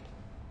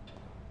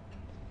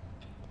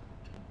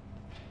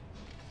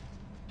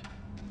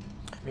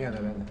 Mi a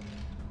neved?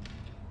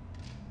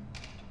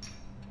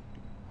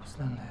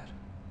 Oszlander.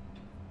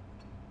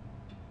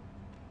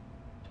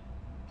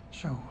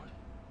 Saul.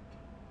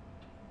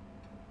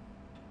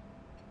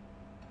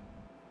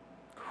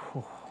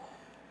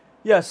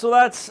 Yeah, so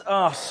that's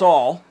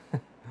Saul,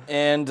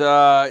 and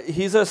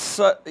he's a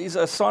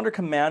Sonder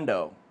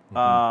commando.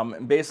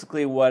 And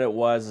basically, what it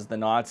was is the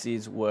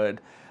Nazis would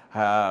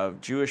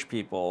have Jewish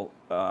people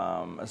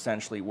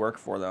essentially work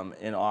for them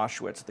in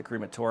Auschwitz at the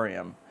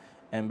crematorium,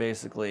 and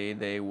basically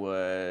they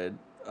would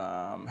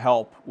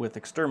help with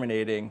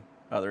exterminating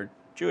other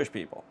Jewish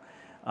people.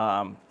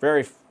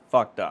 Very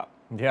fucked up.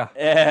 Yeah.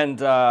 And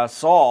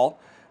Saul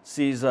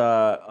sees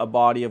a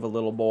body of a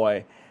little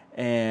boy,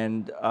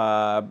 and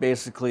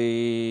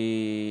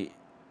basically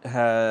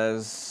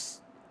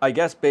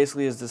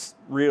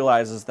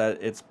realizes that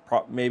it's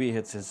maybe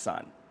it's his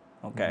son.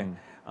 Okay,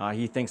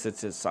 he thinks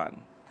it's his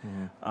son.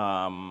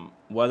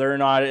 Whether or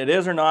not it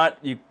is or not,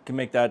 you can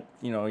make that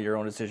your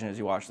own decision as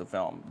you watch the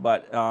film.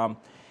 But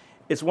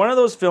it's one of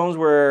those films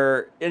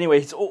where,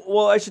 anyway,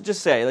 I should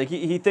just say, like,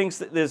 he thinks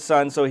that his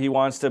son, so he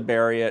wants to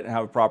bury it and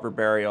have a proper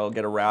burial,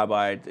 get a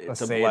rabbi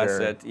to bless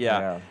it.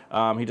 Yeah.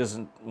 He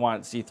doesn't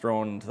want to see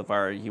thrown into the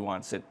fire. He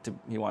wants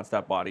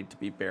that body to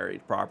be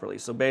buried properly.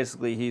 So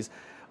basically,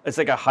 it's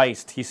like a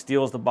heist. He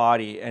steals the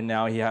body, and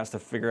now he has to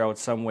figure out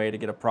some way to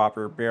get a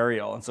proper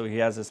burial. And so he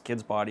has this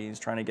kid's body. He's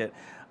trying to get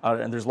out,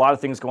 and there's a lot of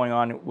things going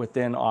on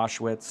within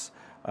Auschwitz.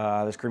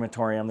 There's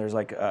crematorium. There's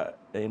like,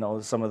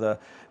 some of the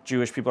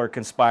Jewish people are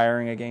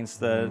conspiring against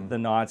the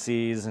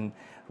Nazis. And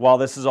while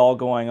this is all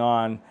going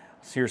on,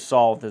 here's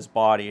Saul with his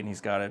body, and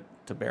he's got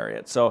to bury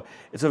it. So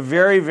it's a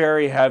very,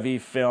 very heavy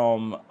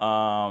film.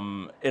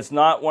 It's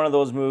not one of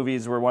those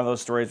movies where one of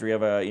those stories where you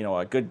have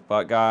a good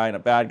guy and a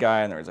bad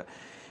guy, and there's a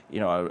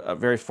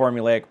very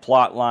formulaic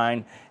plot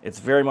line. It's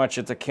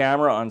a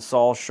camera on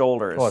Saul's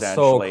shoulder, essentially. It's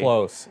so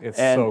close. It's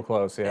so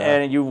close, yeah.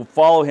 And you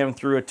follow him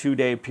through a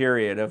 2-day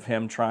period of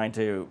him trying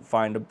to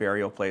find a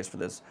burial place for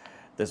this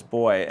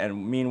boy.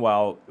 And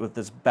meanwhile, with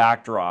this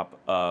backdrop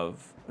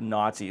of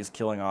Nazis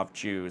killing off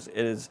Jews,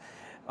 it is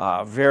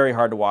very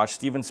hard to watch.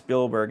 Steven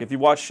Spielberg, if you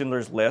watch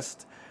Schindler's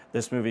List,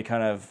 this movie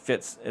kind of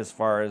fits as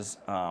far as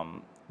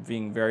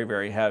being very,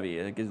 very heavy.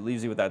 It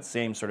leaves you with that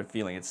same sort of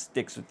feeling. It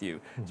sticks with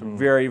you. Some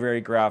very,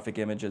 very graphic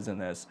images in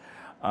this.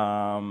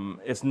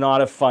 It's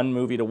not a fun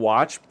movie to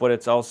watch, but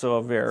it's also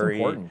a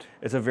very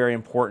it's a very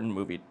important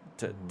movie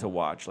to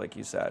watch, like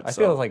you said. I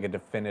feel like a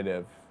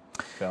definitive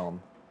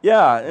film.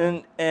 Yeah,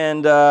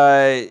 and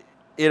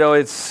you know,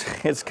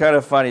 it's kind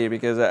of funny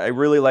because I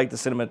really like the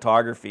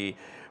cinematography,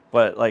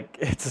 but like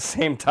at the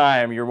same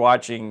time you're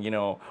watching, you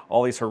know,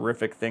 all these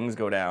horrific things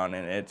go down,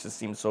 and it just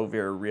seems so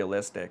very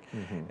realistic.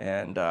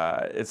 And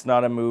it's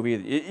not a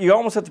movie. You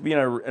almost have to be in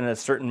a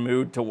certain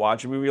mood to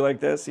watch a movie like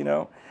this, you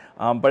know.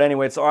 But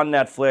anyway, it's on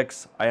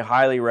Netflix. I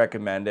highly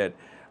recommend it.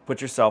 Put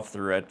yourself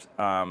through it.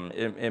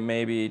 It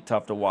may be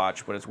tough to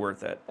watch, but it's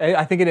worth it.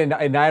 I think it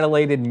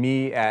annihilated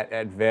me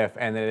at VIF,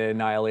 and then it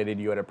annihilated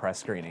you at a press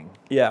screening.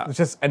 Yeah. It's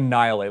just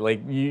annihilate.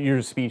 Like,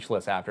 you're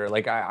speechless after.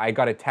 Like, I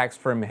got a text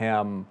from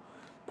him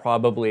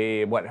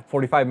probably,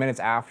 45 minutes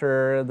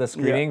after the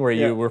screening, where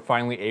you were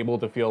finally able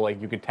to feel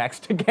like you could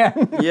text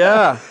again.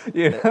 Yeah.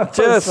 You know?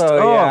 Just,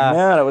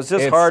 man, it was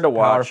just hard to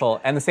watch. Powerful.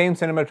 And the same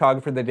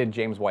cinematographer that did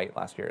James White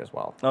last year as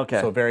well.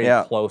 Okay. So very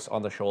close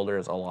on the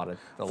shoulders, a lot of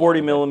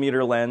 40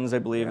 millimeter lens, I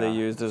believe they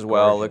used as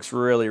well. Looks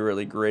really,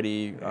 really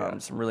gritty.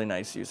 Some really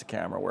nice use of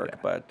camera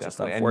work, but just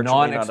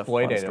unfortunately and not a fun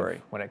story.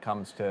 non-exploitative when it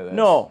comes to this.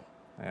 No.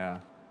 Yeah.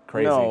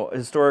 Crazy. No,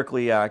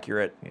 historically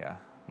accurate. Yeah.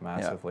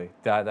 Massively.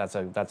 Yeah. That's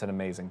an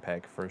amazing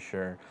pick for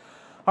sure.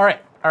 All right.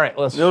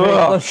 Let's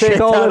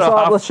shake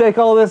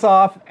all this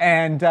off,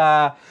 and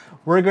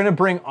we're going to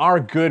bring our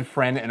good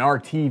friend and our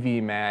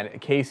TV man,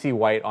 Casey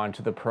White,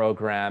 onto the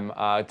program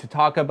to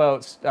talk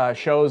about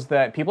shows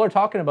that people are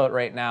talking about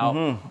right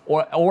now,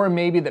 or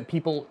maybe that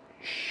people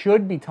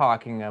should be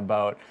talking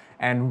about.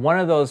 And one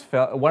of those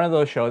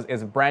shows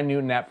is a brand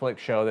new Netflix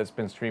show that's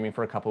been streaming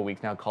for a couple of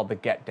weeks now called The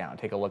Get Down.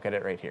 Take a look at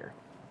it right here.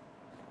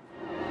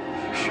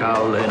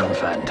 Shaolin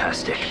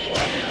Fantastic.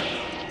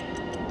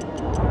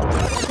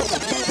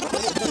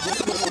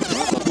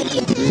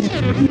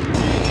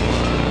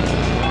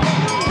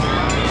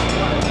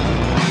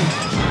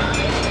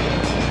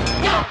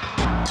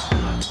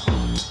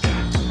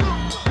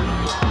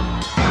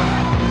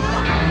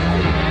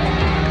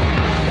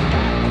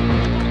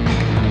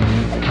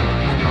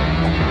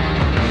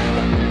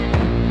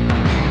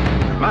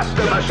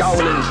 Master the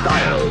Shaolin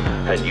style,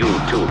 and you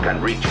too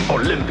can reach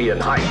Olympian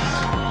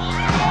heights.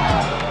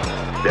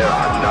 There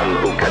are none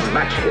who can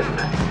match him.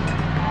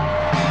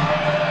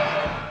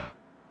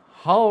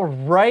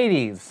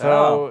 Alrighty,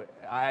 so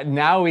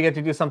now we get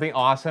to do something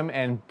awesome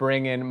and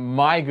bring in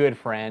my good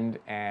friend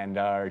and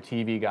our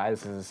TV guy.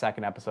 This is the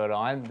second episode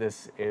on.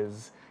 This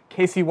is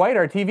Casey White,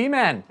 our TV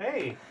man.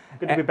 Hey,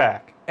 good to be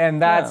back. And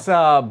that's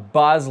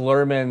Baz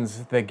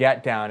Luhrmann's The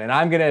Get Down. And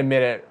I'm going to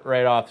admit it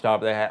right off the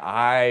top of the head,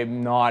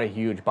 I'm not a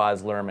huge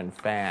Baz Luhrmann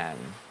fan.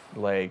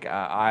 Like,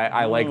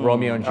 I like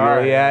Romeo and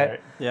Juliet. Right.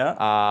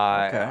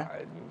 Yeah.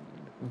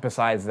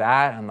 Besides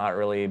that, I'm not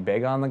really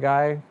big on the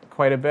guy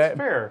quite a bit.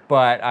 Fair.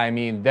 But, I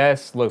mean,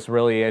 this looks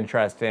really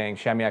interesting.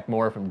 Shemiak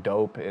Moore from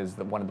Dope is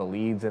one of the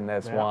leads in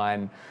this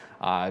one.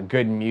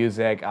 Good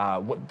music.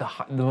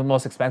 The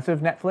most expensive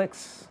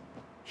Netflix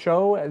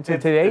show to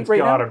date it's right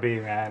now? It's gotta be,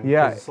 man.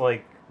 Yeah. It's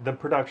like, the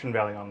production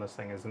value on this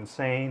thing is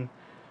insane.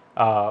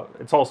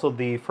 It's also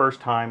the first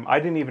time, I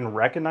didn't even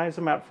recognize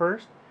him at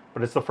first,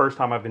 but it's the first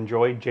time I've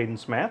enjoyed Jaden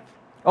Smith.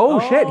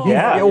 Oh, shit.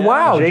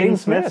 Wow. Jaden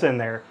Smith's in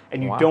there,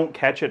 and you don't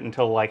catch it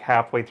until like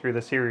halfway through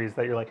the series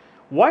that you're like,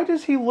 why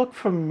does he look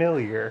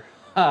familiar?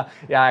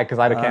 Yeah, because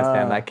I can't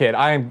stand that kid.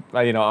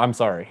 I'm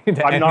sorry.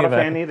 I'm not a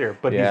fan either,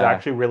 but he's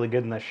actually really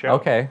good in this show.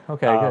 Okay,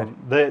 good.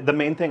 The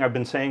main thing I've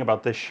been saying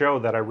about this show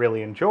that I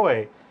really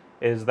enjoy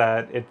is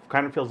that it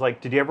kind of feels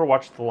like, did you ever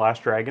watch The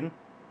Last Dragon?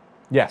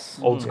 Yes.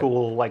 Old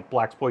school, like,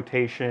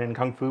 blaxploitation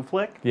kung fu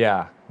flick?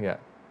 Yeah.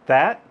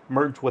 That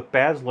merged with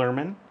Baz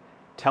Luhrmann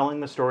telling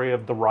the story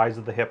of the rise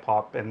of the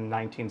hip-hop in the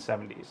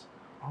 1970s.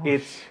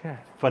 It's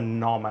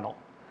phenomenal.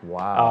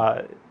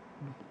 Wow.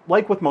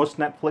 Like with most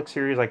Netflix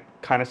series, I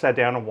kind of sat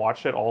down and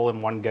watched it all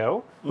in one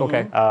go.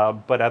 Okay.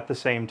 But at the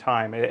same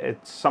time,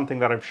 it's something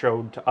that I've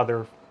showed to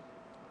other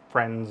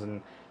friends,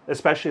 and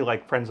especially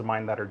like friends of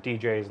mine that are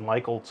DJs and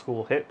like old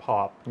school hip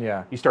hop.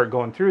 Yeah. You start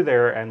going through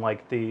there, and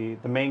like the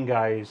main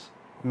guy's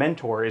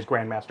mentor is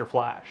Grandmaster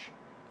Flash.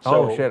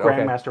 So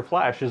Grandmaster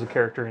Flash is a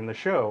character in the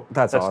show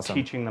that's awesome.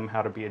 Teaching them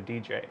how to be a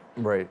DJ.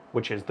 Right.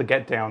 Which is the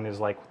Get Down is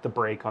like the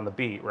break on the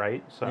beat,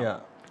 right? So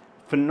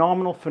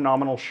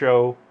phenomenal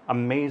show,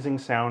 amazing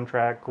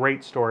soundtrack,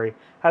 great story.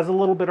 Has a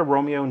little bit of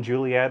Romeo and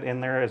Juliet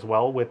in there as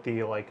well, with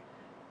the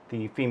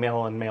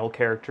female and male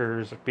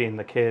characters being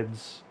the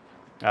kids.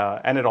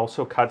 And it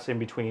also cuts in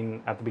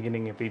between at the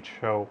beginning of each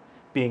show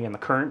being in the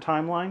current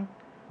timeline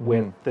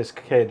with this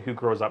kid who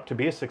grows up to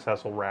be a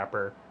successful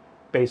rapper,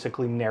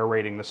 basically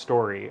narrating the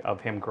story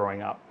of him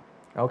growing up.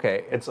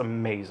 Okay. It's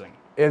amazing.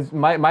 Is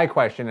my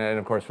question, and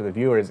of course for the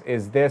viewers,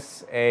 is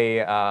this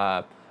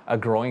a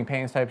growing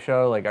pains type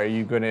show? Like, are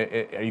you gonna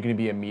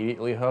be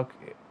immediately hooked,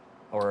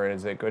 or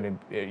is it going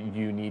to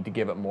you need to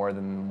give it more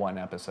than one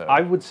episode?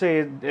 I would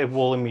say it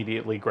will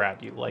immediately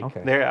grab you. Like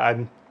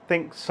I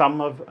think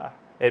some of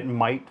It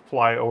might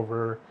fly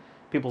over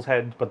people's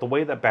heads, but the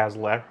way that Baz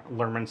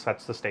Luhrmann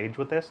sets the stage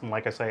with this, and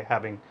like I say,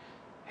 having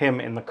him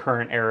in the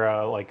current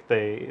era, like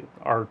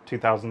our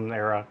 2000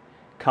 era,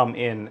 come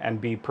in and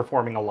be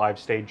performing a live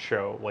stage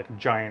show, like a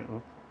giant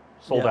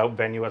sold out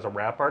venue as a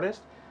rap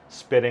artist,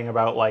 spitting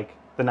about like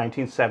the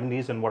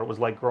 1970s and what it was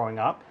like growing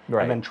up,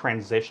 Right. and then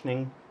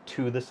transitioning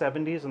to the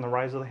 70s and the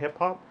rise of the hip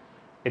hop.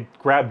 It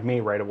grabbed me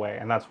right away,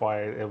 and that's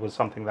why it was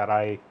something that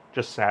I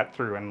just sat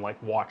through and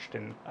like watched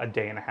in a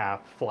day and a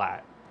half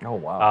flat. Oh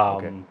wow.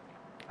 Okay.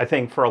 I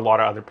think for a lot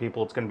of other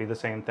people, it's going to be the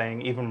same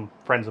thing. Even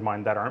friends of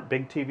mine that aren't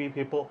big TV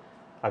people,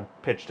 I've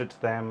pitched it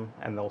to them,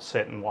 and they'll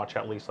sit and watch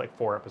at least like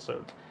 4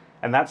 episodes.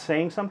 And that's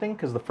saying something,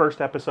 because the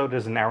first episode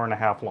is an hour and a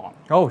half long.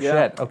 Oh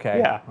shit. Okay.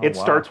 Yeah, Oh, it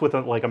wow. starts with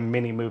like a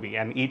mini movie,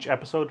 and each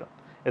episode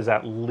is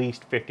at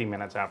least 50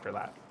 minutes after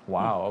that.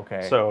 Wow.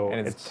 Okay. So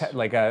and it's it's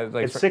like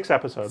 6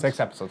 episodes. 6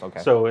 episodes. Okay.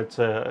 So it's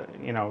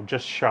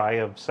just shy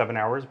of 7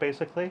 hours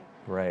basically.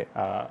 Right.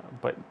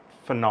 But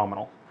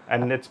phenomenal,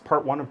 and it's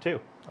part 1 of 2.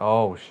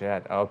 Oh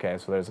shit. Okay,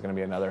 so there's going to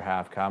be another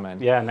half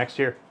coming. Yeah, next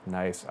year.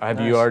 Nice.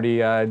 Have you already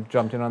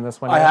jumped in on this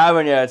one? I yet?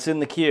 haven't yet. It's in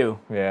the queue.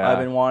 Yeah. I've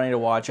been wanting to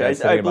watch Yeah, it.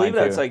 it's I sitting in believe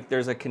mine, that's too. like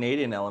there's a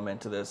Canadian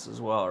element to this as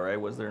well, right?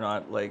 Was there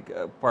not like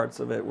parts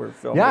of it were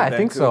filmed? Yeah, in I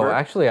think so. Vancouver?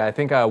 Actually, I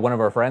think one of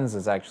our friends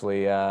is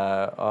actually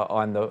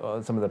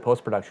on some of the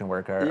post-production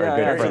work. Our good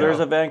Yeah, so friend.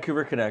 there's a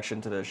Vancouver connection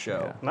to this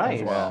show.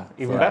 Nice. as well.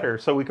 Even better.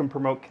 So we can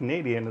promote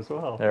Canadian as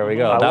well. There we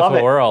go. I That's love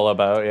what it. we're all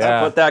about.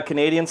 Yeah. Put that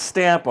Canadian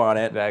stamp on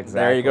it. Exactly.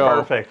 There you go.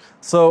 Perfect.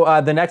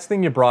 So the next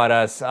thing you brought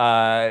us,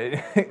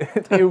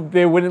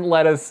 they wouldn't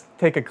let us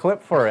take a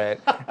clip for it,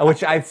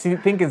 which I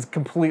think is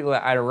completely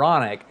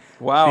ironic.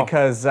 Wow.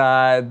 Because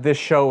this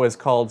show is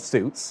called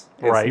Suits.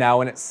 It's Right.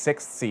 now in its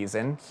 6th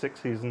season.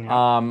 6th season. Yeah.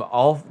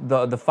 All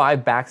the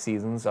 5 back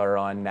seasons are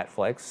on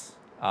Netflix.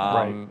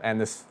 Right.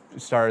 And this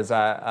stars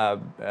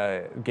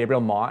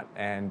Gabriel Mott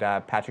and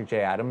Patrick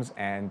J. Adams,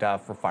 and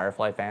for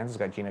Firefly fans, it's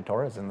got Gina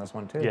Torres in this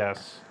one too.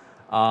 Yes.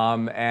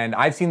 And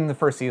I've seen the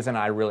first season.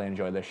 I really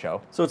enjoyed this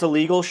show. So it's a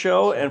legal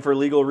show, and for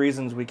legal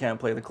reasons, we can't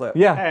play the clip.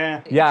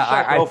 Yeah.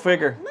 Yeah. Go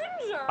figure.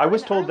 I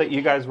was told that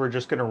you guys were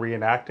just going to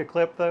reenact a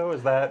clip, though.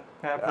 Is that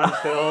happening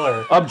still?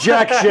 Or?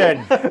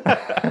 Objection.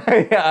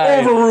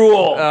 Yeah,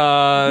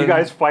 Overrule. You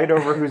guys fight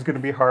over who's going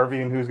to be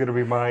Harvey and who's going to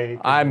be Mike.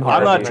 I'm Harvey.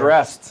 I'm not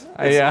dressed.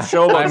 It's Yeah. a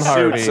show about I'm suits,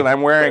 Harvey. and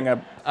I'm wearing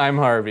a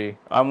Harvey.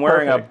 I'm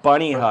wearing Perfect. a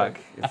bunny hug.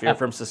 If you're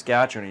from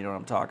Saskatchewan, you know what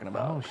I'm talking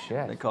about. Oh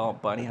shit. They call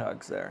it bunny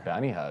hugs there.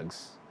 Bunny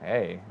hugs.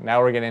 Hey,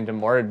 now we're getting into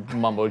more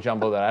mumbo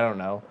jumbo that I don't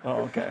know.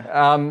 Oh, okay.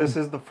 This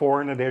is the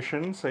foreign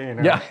edition, so you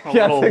know. Yeah, a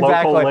yes, little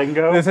exactly. local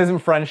lingo. This isn't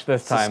French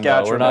this time,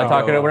 though. We're not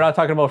talking. We're not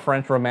talking about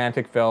French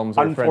romantic films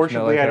or French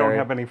Unfortunately, I don't military.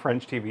 have any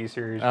French TV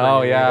series. For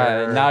Oh you yeah,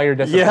 either. now you're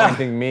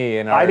disappointing me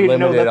and our I didn't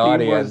know limited that theme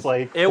audience. was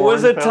like. It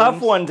was a foreign tough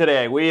films. one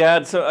today. We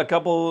had a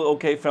couple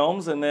okay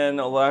films, and then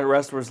a lot of the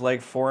rest was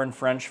like foreign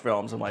French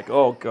films. I'm like,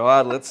 oh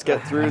god, let's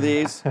get through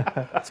these.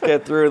 Let's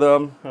get through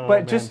them.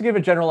 But just to give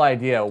a general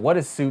idea, what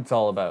is Suits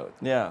all about?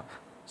 Yeah.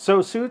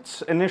 So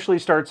Suits initially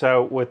starts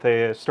out with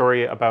a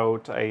story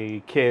about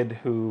a kid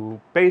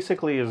who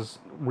basically is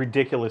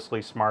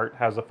ridiculously smart,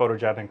 has a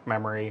photogenic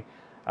memory,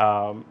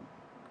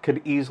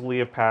 could easily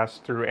have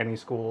passed through any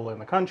school in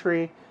the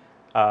country,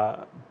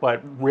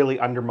 but really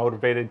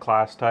undermotivated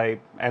class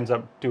type, ends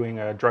up doing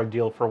a drug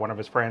deal for one of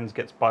his friends,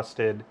 gets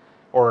busted,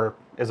 or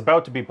is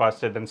about to be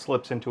busted, and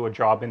slips into a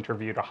job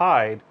interview to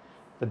hide.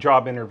 The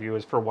job interview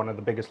is for one of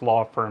the biggest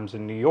law firms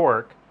in New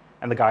York,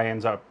 and the guy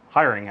ends up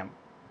hiring him.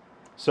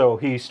 So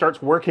he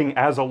starts working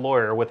as a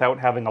lawyer without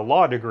having a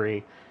law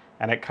degree,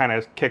 and it kind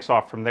of kicks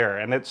off from there.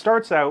 And it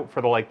starts out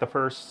for the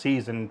first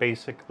season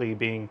basically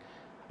being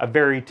a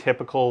very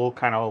typical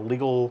kind of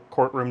legal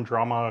courtroom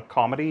drama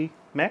comedy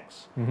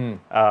mix,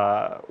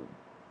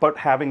 but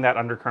having that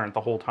undercurrent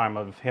the whole time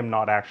of him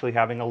not actually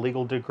having a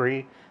legal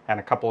degree and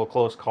a couple of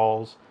close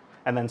calls.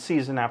 And then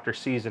season after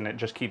season, it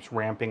just keeps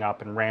ramping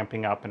up and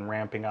ramping up and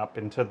ramping up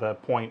into the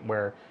point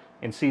where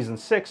in season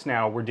 6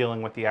 now, we're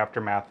dealing with the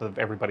aftermath of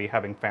everybody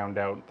having found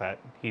out that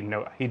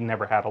he'd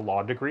never had a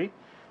law degree.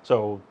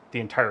 So the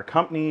entire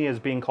company is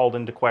being called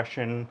into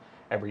question.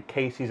 Every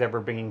case he's ever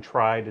being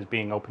tried is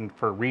being opened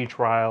for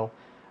retrial.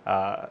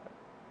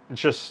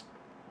 It's just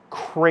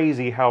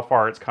crazy how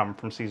far it's come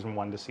from season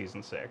 1 to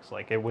season 6.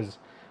 Like, it was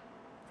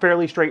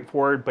fairly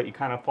straightforward, but you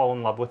kind of fall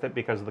in love with it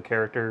because of the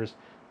characters.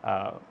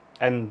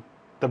 And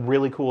the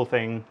really cool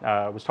thing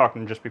I was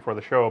talking just before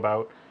the show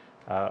about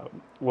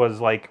was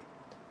like,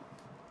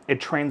 it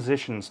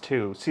transitions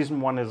too.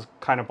 Season 1 is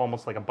kind of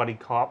almost like a buddy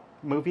cop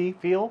movie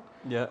feel,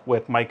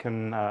 with Mike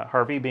and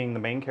Harvey being the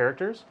main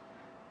characters.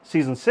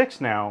 Season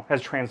 6 now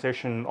has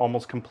transitioned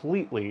almost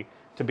completely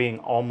to being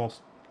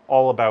almost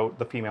all about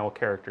the female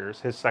characters.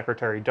 His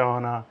secretary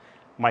Donna,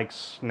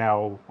 Mike's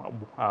now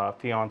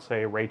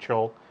fiance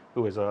Rachel,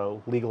 who is a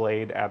legal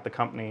aide at the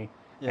company,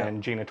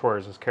 and Gina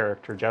Torres'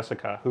 character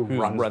Jessica, who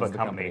runs the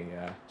company.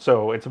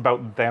 So it's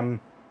about them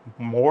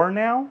more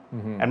now,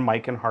 and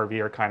Mike and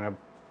Harvey are kind of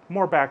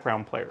more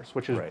background players,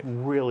 which is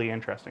really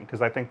interesting because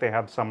I think they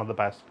have some of the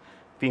best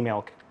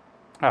female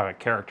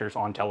characters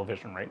on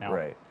television right now.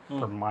 Right.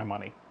 For my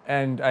money.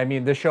 And I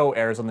mean, the show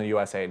airs on the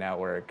USA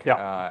Network.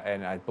 Yeah.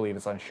 And I believe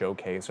it's on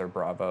Showcase or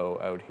Bravo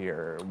out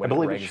here. I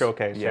believe it's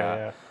Showcase.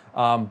 Yeah.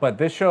 But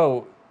this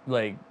show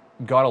like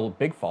got a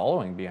big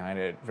following behind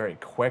it very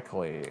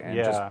quickly, and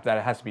just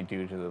that has to be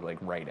due to the like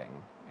writing.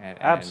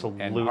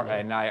 Absolutely.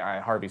 And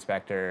Harvey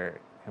Specter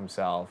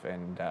himself,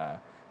 and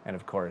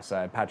of course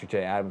Patrick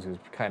J. Adams, who's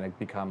kind of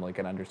become like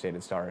an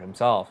understated star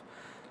himself.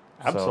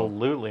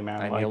 Absolutely,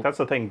 man. I Like mean, that's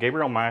the thing.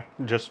 Gabriel Mack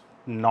just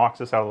knocks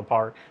us out of the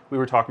park. We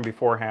were talking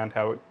beforehand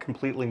how it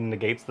completely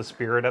negates the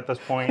spirit at this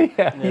point.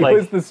 He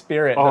was the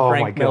spirit. Oh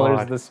Frank my Miller's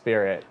God. the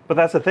spirit. But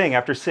that's the thing.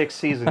 After 6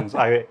 seasons,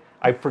 I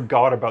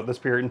forgot about the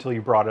spirit until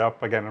you brought it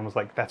up again, and was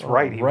like, "That's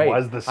right. He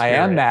was the spirit." I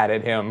am mad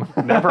at him.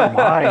 Never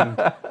mind.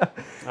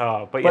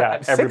 But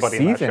yeah, everybody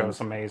in that show is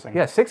amazing.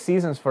 Yeah, 6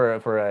 seasons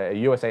for a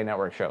USA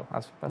Network show.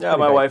 That's yeah, pretty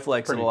my big. wife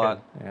likes it Pretty a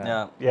lot.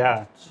 good.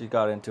 Yeah. She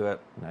got into it.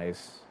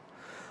 Nice.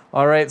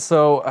 All right,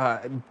 so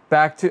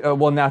back to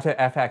now to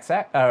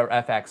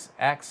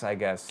FXX, I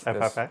guess.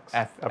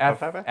 FFX?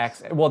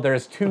 FX. Well,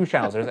 there's 2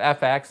 channels. There's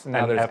FX, and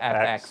now And there's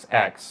FXX,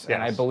 FXX,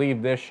 and I yes.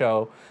 believe this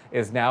show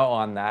is now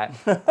on that.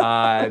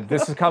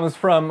 Comes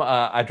from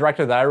a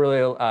director that I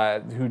really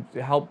who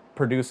helped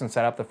produce and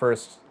set up the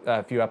first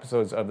few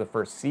episodes of the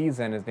first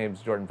season. His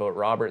name's Jordan Vogt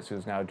Roberts,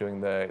 who's now doing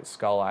the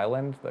Skull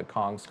Island, the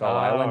Kong Skull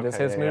Island is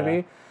his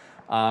movie.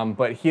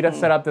 But he just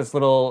set up this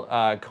little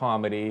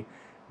comedy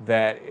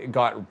that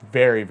got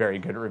very, very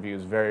good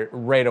reviews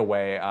right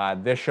away.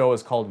 This show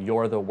is called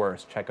You're the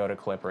Worst. Check out a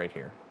clip right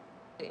here.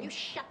 You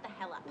shut the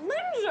hell up.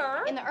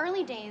 Linger! In the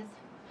early days,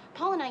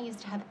 Paul and I used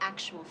to have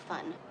actual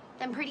fun.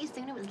 Then pretty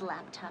soon it was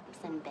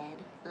laptops and bed,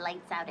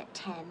 lights out at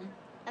 10.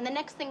 And the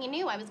next thing you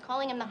knew, I was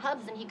calling him the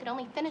hubs and he could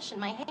only finish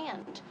in my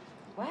hand.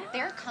 What?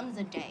 There comes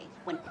a day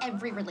when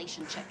every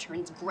relationship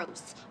turns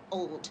gross,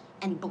 old,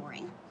 and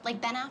boring. Like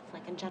Ben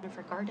Affleck and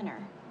Jennifer Gardner.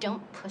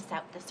 Don't puss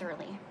out this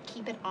early.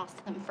 Keep it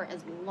awesome for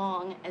as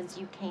long as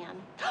you can.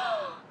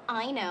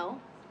 I know.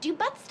 Do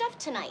butt stuff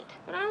tonight.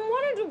 But I don't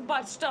want to do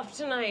butt stuff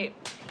tonight.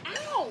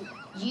 Ow!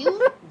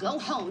 You go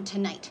home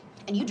tonight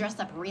and you dress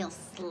up real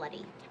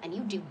slutty and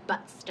you do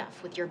butt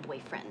stuff with your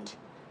boyfriend.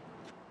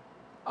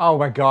 Oh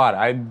my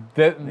God!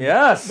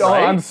 Yes. Oh,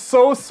 right? I'm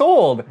so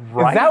sold.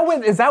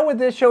 Right? Is that what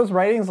this show's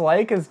writing's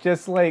like? Is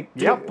just like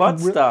butt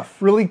stuff.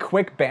 Really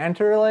quick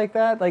banter like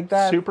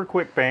that. Super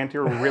quick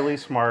banter, really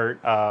smart.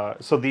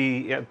 So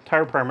the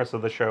entire premise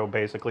of the show,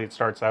 basically, it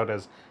starts out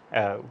as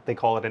they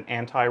call it an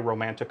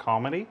anti-romantic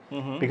comedy,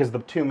 because the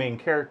 2 main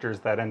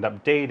characters that end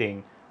up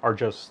dating are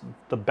just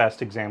the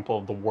best example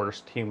of the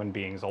worst human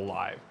beings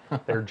alive.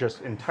 They're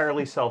just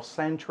entirely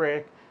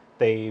self-centric.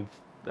 They've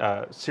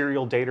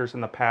serial daters in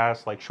the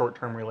past, like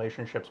short-term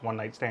relationships,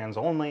 one-night stands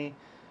only.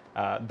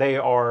 They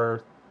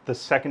are the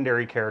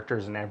secondary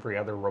characters in every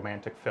other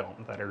romantic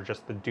film that are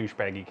just the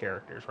douchebaggy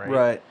characters, right?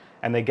 Right.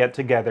 And they get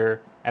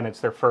together, and it's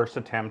their first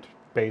attempt,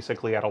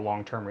 basically, at a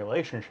long-term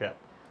relationship.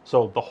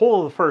 So the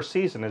whole of the first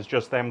season is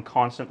just them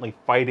constantly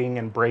fighting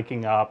and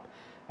breaking up,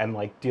 and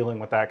like dealing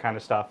with that kind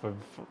of stuff of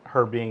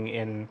her being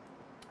in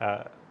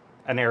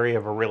an area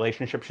of a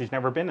relationship she's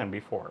never been in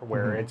before,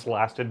 where it's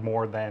lasted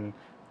more than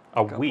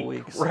a week,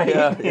 weeks. right?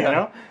 Yeah, You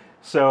know?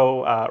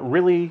 So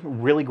really,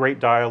 really great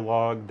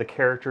dialogue. The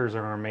characters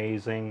are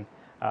amazing.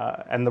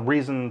 And the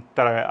reason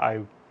that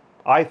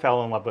I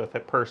fell in love with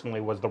it personally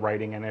was the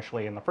writing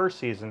initially in the first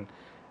season.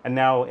 And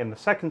now in the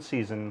second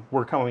season,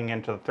 we're coming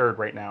into the third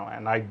right now.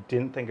 And I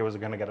didn't think it was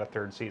going to get a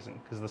third season,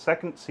 because the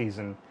second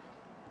season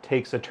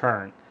takes a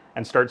turn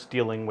and starts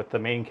dealing with the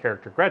main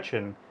character,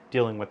 Gretchen,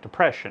 dealing with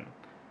depression.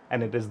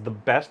 And it is the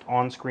best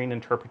on-screen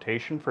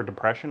interpretation for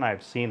depression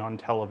I've seen on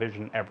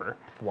television ever.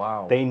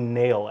 Wow. They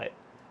nail it.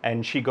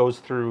 And she goes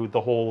through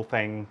the whole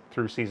thing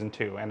through season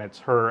 2, and it's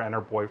her and her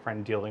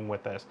boyfriend dealing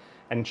with this.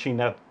 And she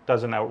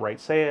doesn't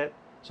outright say it,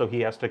 so he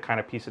has to kind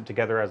of piece it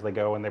together as they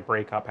go, and they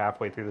break up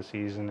halfway through the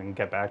season and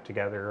get back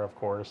together, of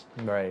course.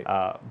 Right.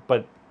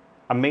 But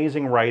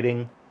amazing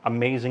writing,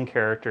 amazing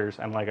characters,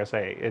 and like I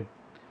say,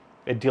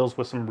 it deals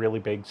with some really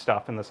big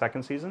stuff in the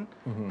second season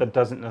that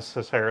doesn't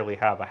necessarily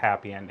have a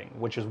happy ending,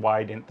 which is why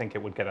I didn't think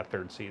it would get a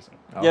third season.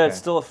 Yeah, it's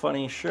still a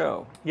funny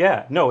show.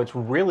 Yeah, no, it's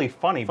really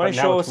funny, Funny but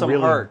show now with it's some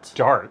really heart.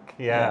 dark.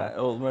 Yeah.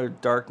 More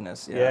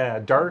darkness. Yeah,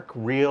 dark,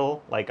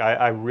 real. Like,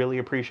 I really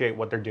appreciate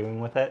what they're doing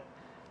with it.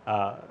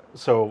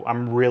 So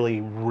I'm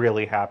really,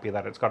 really happy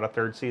that it's got a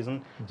third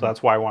season. So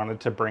that's why I wanted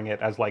to bring it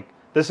as, like,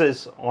 this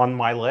is on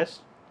my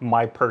list,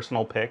 my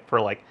personal pick for,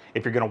 like,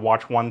 if you're going to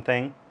watch one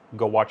thing,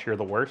 go watch You're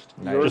the Worst.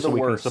 Just so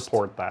we can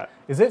support that.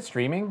 Is it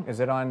streaming? Is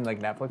it on like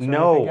Netflix? Or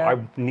No, anything yet?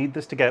 I need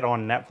this to get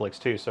on Netflix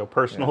too. So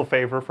personal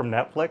favor from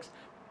Netflix,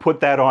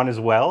 put that on as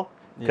well,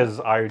 because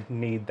I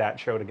need that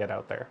show to get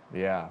out there.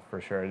 Yeah,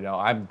 for sure. No,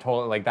 I'm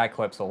totally like that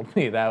clip sold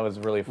me. That was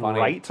really funny,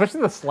 Right?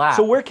 Especially the slap.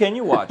 So where can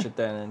you watch it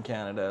then in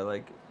Canada?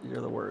 Like,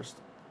 You're the Worst.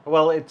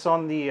 Well, it's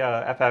on the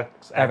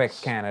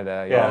FX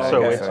Canada. Yeah,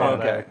 so okay, it's on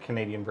the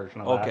Canadian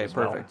version of that. Okay, as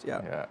well. perfect.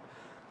 Yeah.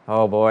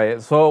 Oh boy.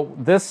 So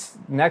this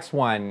next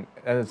one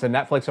is a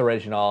Netflix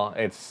original.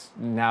 It's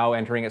now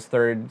entering its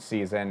third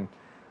season.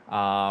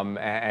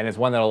 and it's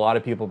one that a lot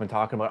of people have been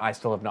talking about. I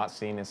still have not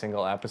seen a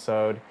single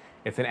episode.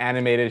 It's an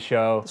animated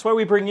show. That's why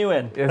we bring you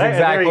in. It's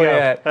exactly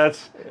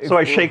it. So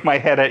I shake my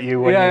head at you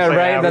when you say right.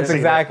 I haven't That's seen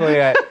exactly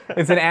it.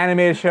 It's an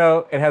animated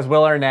show. It has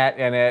Will Arnett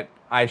in it.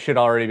 I should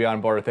already be on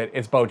board with it.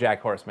 It's BoJack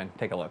Horseman.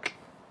 Take a look.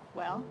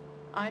 Well,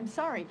 I'm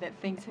sorry that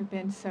things have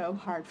been so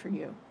hard for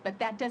you, but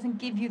that doesn't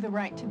give you the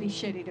right to be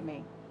shitty to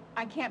me.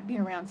 I can't be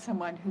around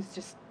someone who's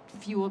just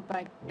fueled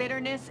by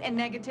bitterness and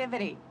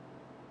negativity.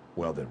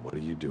 Well then, what are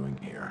you doing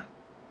here?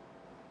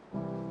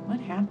 What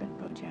happened,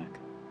 BoJack?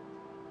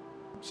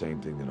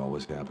 Same thing that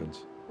always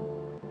happens.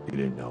 You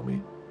didn't know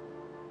me.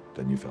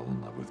 Then you fell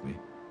in love with me.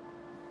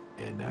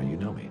 And now you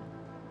know me.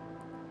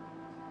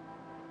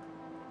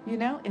 You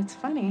know, it's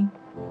funny.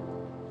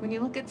 When you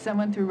look at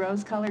someone through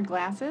rose-colored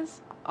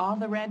glasses, all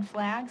the red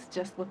flags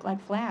just look like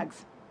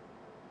flags.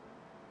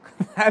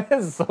 That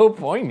is so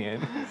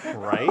poignant.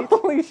 Right?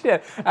 Holy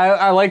shit.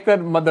 I like that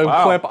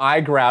the clip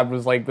I grabbed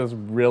was like this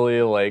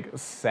really like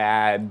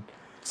sad,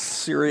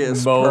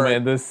 serious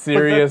moment. This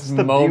serious But that's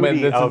the moment.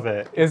 beauty That's of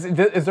it.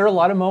 Is there a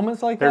lot of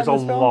moments like There's that? a in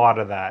this film? lot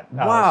of that.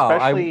 Wow.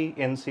 Especially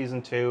in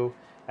season 2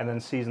 and then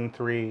season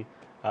 3.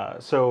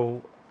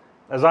 So,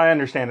 as I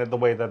understand it, the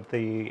way that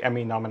the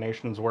Emmy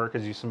nominations work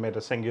is you submit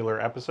a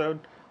singular episode.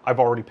 I've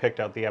already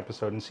picked out the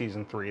episode in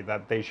season 3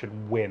 that they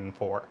should win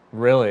for.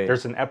 Really?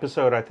 There's an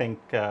episode, I think,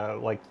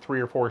 like 3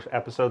 or 4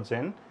 episodes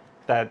in,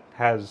 that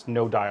has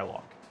no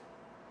dialogue.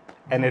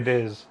 And it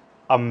is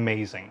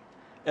amazing.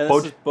 And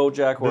this is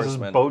BoJack Horseman.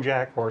 This is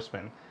BoJack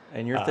Horseman.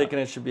 And you're thinking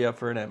it should be up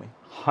for an Emmy?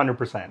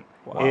 100%.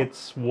 Wow.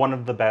 It's one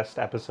of the best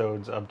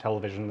episodes of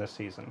television this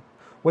season.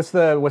 What's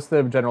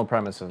the general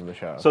premise of the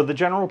show? So the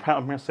general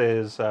premise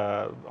is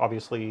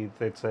obviously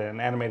it's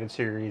an animated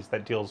series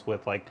that deals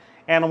with like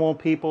animal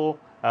people,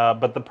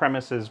 but the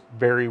premise is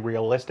very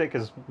realistic,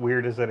 as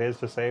weird as it is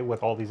to say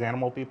with all these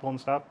animal people and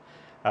stuff.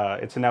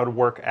 It's an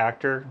out-of-work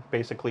actor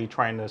basically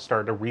trying to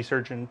start a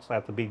resurgence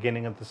at the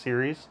beginning of the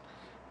series,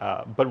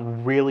 but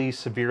really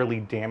severely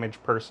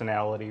damaged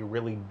personality,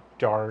 really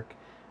dark,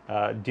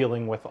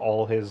 dealing with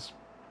all his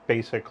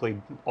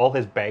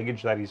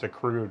baggage that he's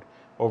accrued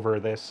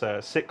over this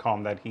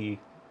sitcom that he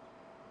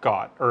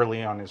got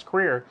early on in his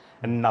career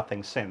and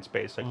nothing since,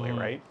 basically,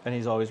 right? And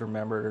he's always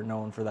remembered or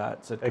known for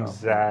that sitcom.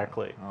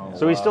 Exactly. Oh,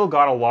 so he's still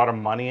got a lot of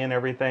money and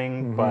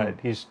everything, Mhm. but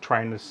he's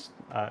trying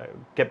to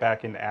get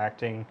back into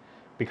acting,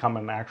 become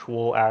an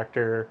actual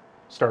actor,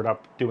 start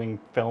up doing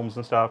films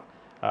and stuff.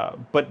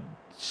 But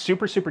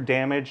super, super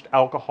damaged,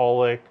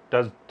 alcoholic,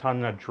 does a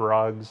ton of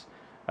drugs.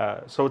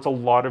 So it's a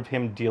lot of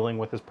him dealing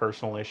with his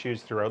personal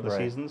issues throughout the Right.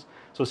 seasons.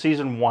 So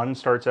season 1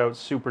 starts out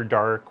super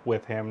dark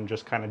with him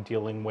just kind of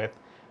dealing with,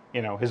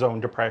 his own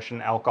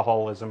depression,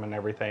 alcoholism, and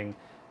everything.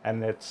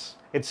 And it's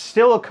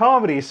still a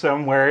comedy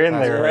somewhere in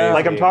That's there. crazy.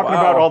 Like I'm talking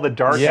about all the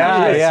dark. Yeah,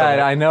 aspects yeah, of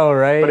it. I know,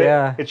 right? But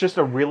Yeah. it's just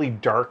a really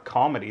dark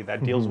comedy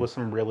that deals Mhm. with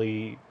some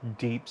really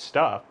deep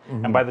stuff.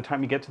 Mhm. And by the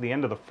time you get to the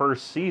end of the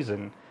first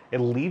season, it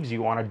leaves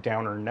you on a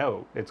downer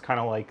note. It's kind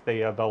of like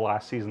the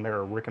last season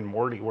there of Rick and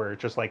Morty, where it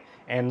just like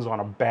ends on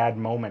a bad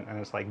moment and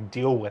it's like,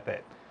 deal with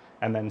it.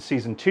 And then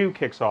season 2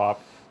 kicks off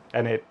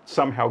and it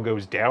somehow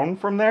goes down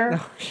from there.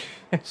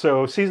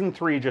 So season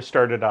 3 just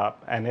started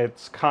up and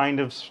it's kind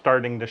of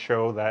starting to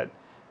show that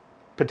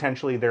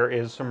potentially there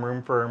is some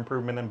room for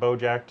improvement in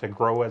BoJack to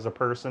grow as a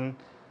person,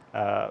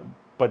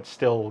 but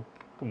still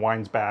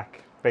winds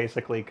back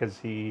basically because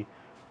he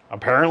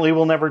apparently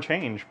will never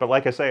change. But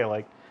like I say,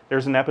 like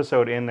there's an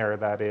episode in there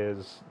that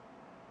is,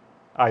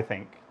 I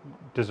think,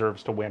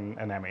 deserves to win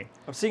an Emmy.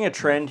 I'm seeing a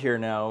trend here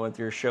now with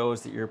your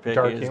shows that you're picking.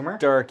 Dark is humor?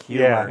 Dark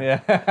humor.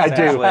 Yeah. I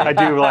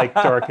do like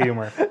dark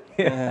humor.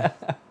 Yeah.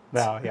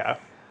 No, yeah.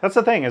 That's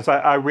the thing, is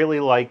I really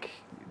like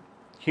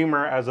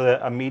humor as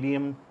a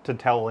medium to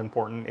tell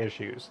important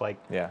issues. Like,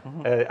 Yeah.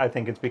 I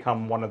think it's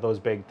become one of those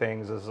big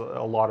things, is a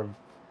lot of,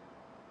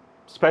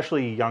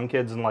 especially young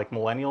kids and like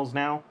millennials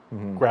now,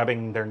 Mhm.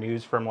 grabbing their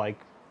news from like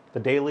The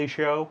Daily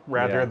Show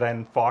rather Yeah.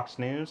 than Fox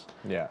News.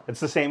 Yeah. It's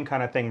the same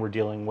kind of thing we're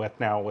dealing with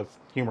now with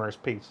humorous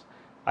piece.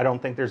 I don't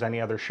think there's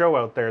any other show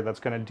out there that's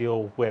going to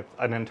deal with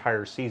an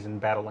entire season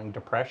battling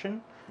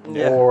depression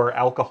Yeah. or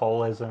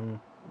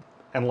alcoholism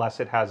unless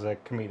it has a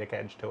comedic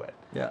edge to it.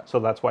 Yeah. So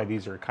that's why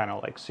these are kind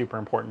of like super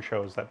important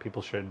shows that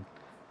people should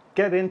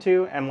get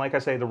into. And like I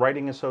say, the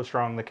writing is so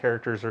strong, the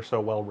characters are so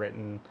well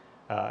written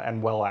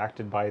and well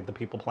acted by the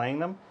people playing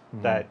them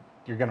Mhm. that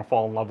you're going to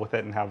fall in love with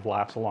it and have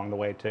laughs along the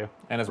way too.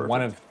 And it's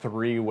one of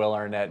 3 Will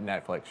Arnett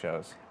Netflix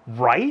shows.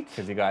 Right?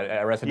 Because you got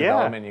Arrested Yeah.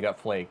 Development and you got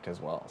Flaked as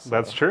well. so.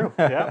 That's true,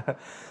 yeah.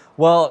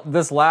 Well,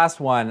 this last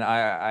one,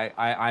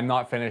 I'm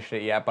not finished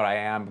it yet, but I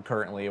am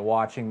currently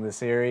watching the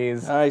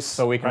series. Nice.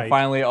 So we can Right.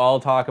 finally all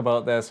talk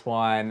about this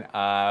one.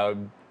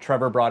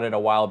 Trevor brought it a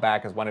while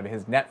back as one of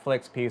his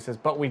Netflix pieces,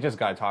 but we just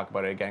got to talk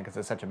about it again because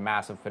it's such a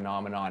massive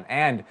phenomenon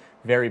and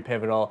very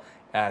pivotal,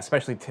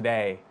 especially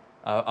today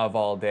of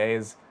all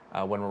days.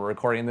 When we're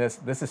recording this,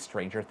 this is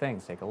Stranger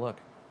Things. Take a look.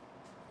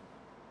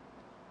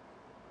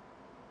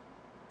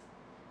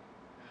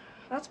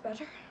 That's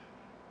better.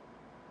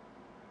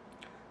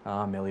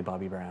 Ah, Millie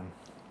Bobby Brown.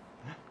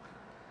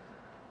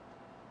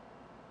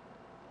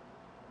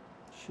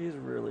 She's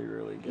really,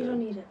 really good. You don't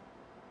need it.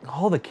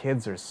 All the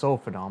kids are so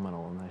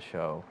phenomenal in this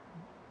show.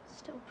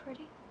 Still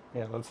pretty.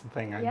 Yeah, that's the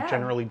thing. I Yeah.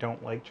 generally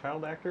don't like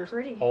child actors.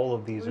 Pretty. All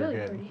of these Really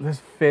are good. pretty. This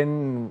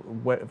Finn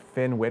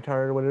Whittard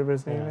or whatever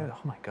his name is. Oh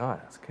my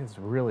God, this kid's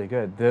really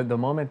good. The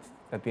moment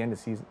at the end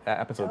of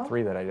episode Oh.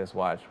 3 that I just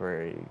watched,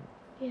 where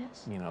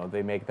Yes.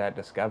 they make that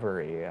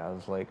discovery, I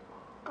was like,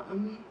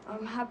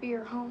 I'm happy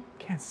you're home.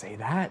 can't say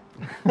that.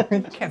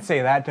 You can't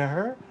say that to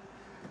her.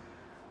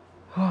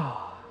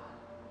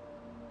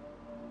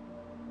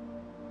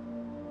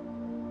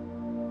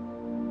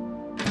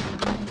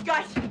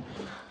 Guys,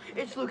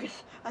 it's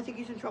Lucas. I think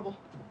he's in trouble.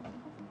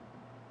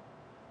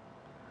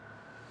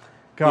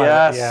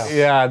 God, Yes.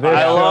 yeah. This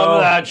I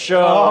love that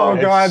show. Oh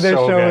It's God, this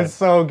so show good. is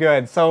so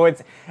good. So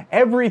it's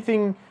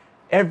everything,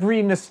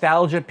 every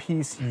nostalgia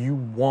piece you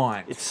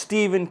want. It's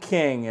Stephen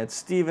King. It's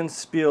Steven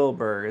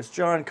Spielberg. It's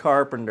John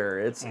Carpenter.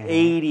 It's Mm-hmm.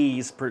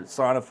 80s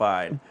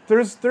personified.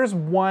 There's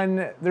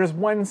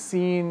one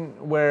scene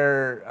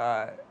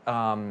where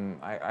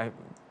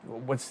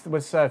what's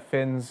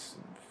Finn's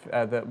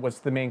what's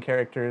the main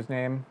character's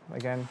name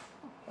again?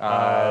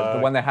 The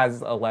one that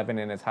has 11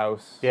 in his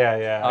house.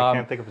 Yeah. I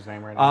can't think of his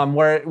name right now.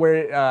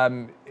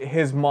 Where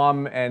his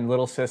mom and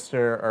little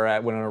sister are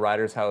at Winona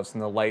Ryder's house,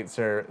 and the lights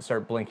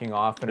start blinking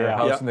off in her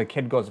house, and the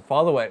kid goes to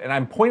follow it, and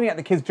I'm pointing at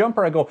the kid's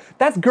jumper. I go,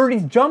 "That's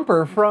Gertie's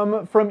jumper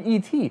from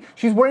E.T.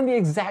 She's wearing the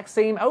exact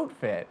same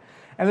outfit."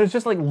 And there's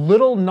just like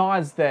little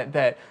nods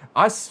that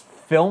us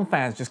film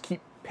fans just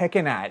keep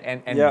picking at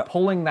and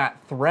pulling that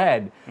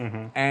thread,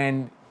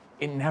 and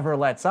it never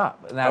lets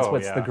up. And that's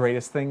what's the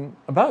greatest thing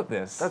about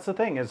this. That's the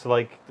thing. Is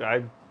like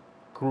I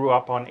grew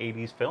up on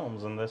 80s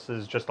films, and this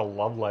is just a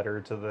love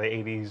letter to the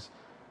 80s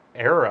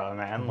era,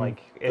 man. Like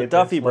The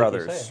Duffy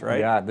Brothers, right?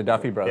 Yeah, the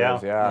Duffy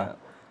Brothers. Yeah.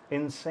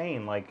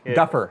 Insane. Like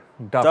Duffer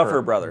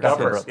Brothers.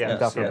 Duffer, Yes,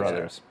 Duffer yes,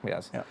 Brothers.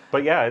 Yes.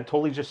 But yeah, it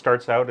totally just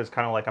starts out as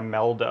kind of like a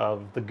meld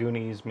of the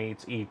Goonies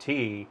meets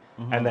E.T.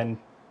 and then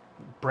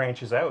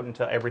branches out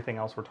into everything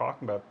else we're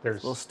talking about.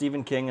 There's a little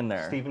Stephen King in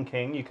there. Stephen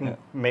King. You can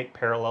make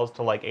parallels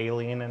to like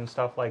Alien and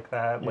stuff like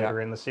that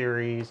later in the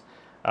series.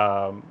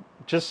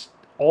 Just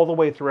all the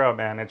way throughout,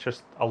 man. It's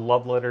just a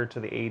love letter to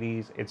the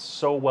 80s. It's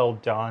so well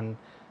done.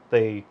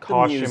 The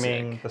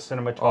costuming, the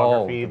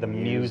cinematography, the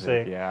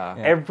music,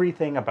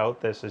 everything about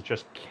this is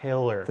just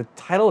killer. The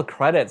title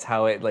credits,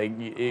 how it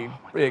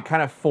it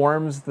kind of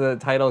forms the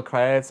title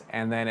credits,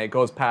 and then it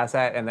goes past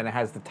that, and then it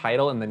has the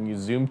title, and then you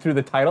zoom through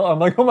the title. I'm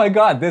like, oh my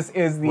God, this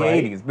is the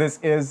 80s. This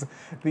is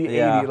the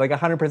 80s. Like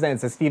 100%.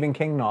 It's a Stephen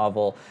King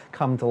novel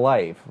come to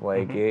life.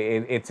 Like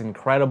it's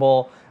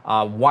incredible.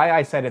 Why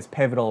I said it's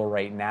pivotal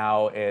right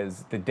now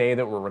is the day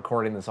that we're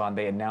recording this on,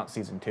 they announced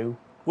season 2.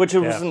 Which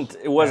it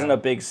wasn't a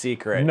big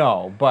secret.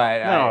 No,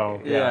 but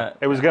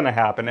it was going to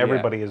happen.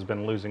 Everybody has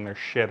been losing their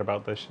shit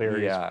about this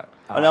series. Yeah,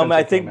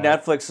 I think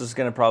Netflix is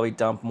going to probably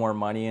dump more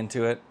money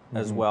into it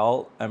as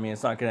well. I mean,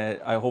 it's not going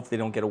to. I hope they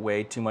don't get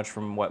away too much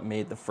from what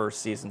made the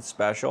first season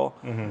special.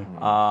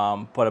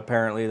 But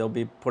apparently they'll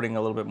be putting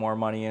a little bit more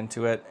money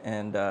into it.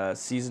 And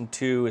season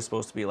 2 is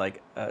supposed to be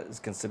is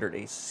considered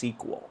a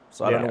sequel.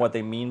 So I don't know what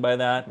they mean by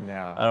that.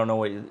 Yeah. I don't know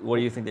what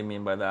do you think they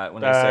mean by that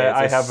when they say it's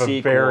I a have sequel?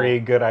 a very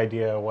good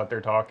idea what they're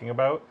talking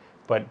about.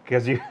 But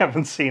because you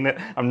haven't seen it,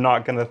 I'm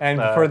not going to. And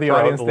for the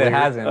audience that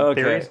hasn't,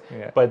 theories.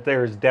 But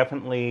there's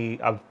definitely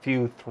a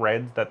few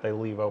threads that they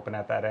leave open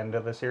at that end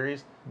of the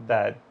series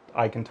that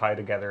I can tie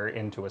together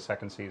into a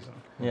second season.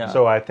 Yeah.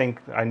 So I think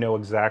I know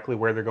exactly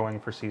where they're going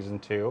for season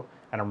 2,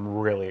 and I'm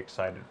really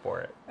excited for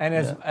it. And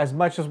as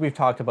much as we've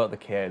talked about the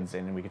kids,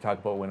 and we could talk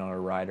about Winona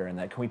Ryder and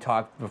that, can we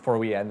talk, before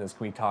we end this,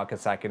 can we talk a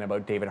second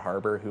about David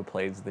Harbour, who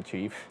plays the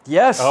chief?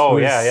 Yes. Oh,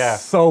 yeah.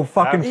 So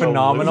fucking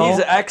phenomenal.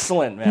 He's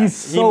excellent, man.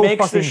 He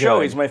makes the show.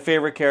 Good. He's my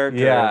favorite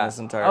character in this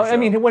entire show. I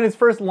mean, when his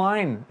first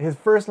line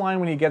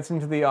when he gets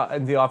into the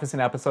office in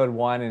episode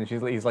 1, and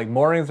he's like,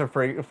 mornings are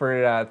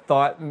for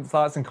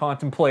thoughts and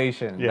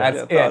contemplation. Yeah.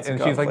 That's it.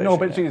 And she's like, no,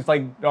 but she's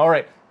like, all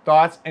right.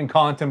 Thoughts and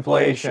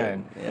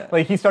contemplation. Yeah.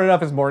 Like, he started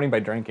off his morning by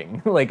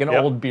drinking like an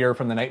old beer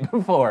from the night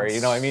before. You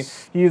know what I mean?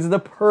 He's the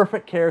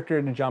perfect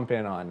character to jump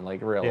in on,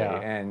 like, really. Yeah.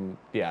 And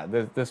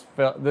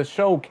this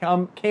show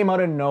came out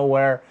of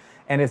nowhere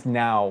and is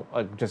now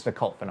just a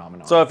cult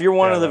phenomenon. So if you're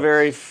one of the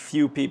very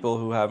few people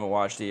who haven't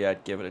watched it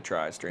yet, give it a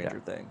try. Stranger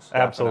Things.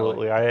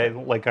 Absolutely. I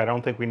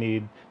don't think we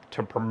need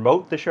to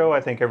promote the show.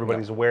 I think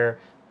everybody's aware.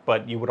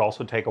 But you would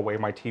also take away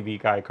my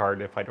TV guy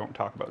card if I don't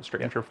talk about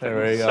Stranger Things.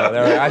 There we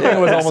go. I think it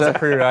was almost a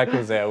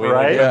prerequisite. We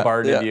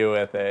bombarded you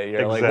with it.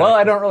 You're like, well,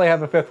 I don't really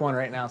have a fifth one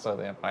right now, so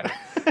fine.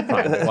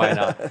 Why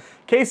not?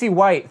 Casey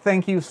White,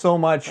 thank you so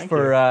much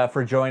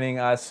for joining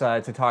us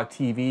to talk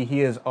TV.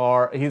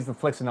 He's the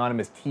Flix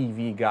Anonymous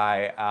TV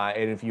guy,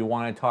 and if you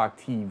want to talk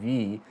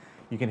TV,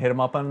 you can hit him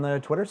up on the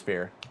Twitter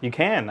sphere. You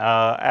can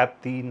at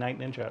the Night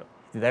Ninja.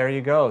 There you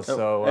go.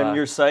 So and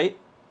your site?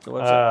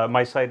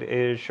 My site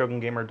is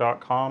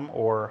shogungamer.com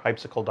or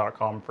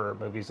hypesicle.com for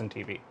movies and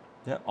TV.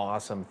 Yeah,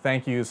 awesome.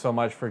 Thank you so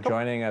much for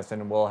joining us,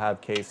 and we'll have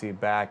Casey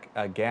back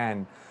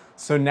again.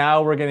 So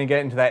now we're going to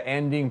get into that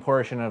ending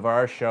portion of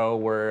our show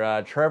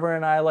where Trevor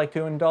and I like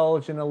to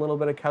indulge in a little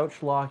bit of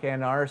couch lock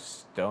and our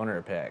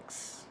stoner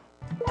picks.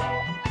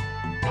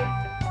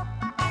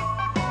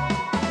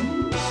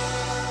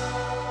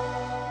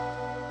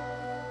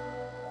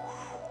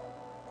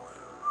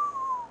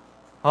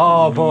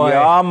 Oh boy.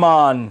 Yeah,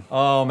 man.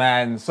 Oh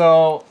man.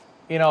 So,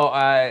 you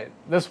know,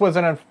 this was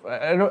an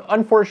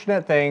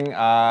unfortunate thing.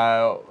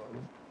 While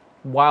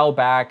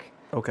back,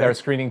 Okay. they're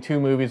screening 2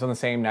 movies on the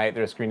same night.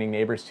 They're screening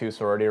Neighbors 2,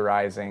 Sorority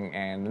Rising,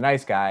 and The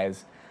Nice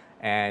Guys.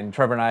 And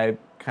Trevor and I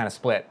kind of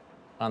split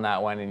on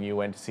that one, and you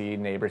went to see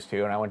Neighbors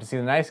 2, and I went to see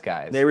The Nice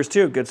Guys. Neighbors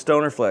 2, good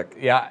stoner flick.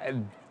 Yeah,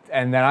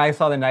 and then I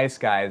saw The Nice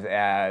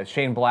Guys.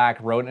 Shane Black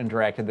wrote and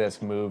directed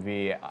this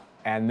movie,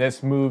 and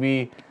this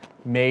movie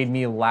made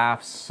me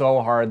laugh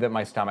so hard that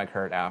my stomach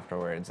hurt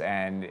afterwards.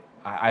 And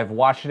I've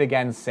watched it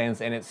again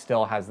since, and it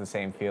still has the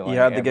same feeling. You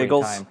had the every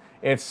giggles? time.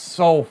 It's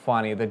so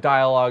funny. The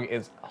dialogue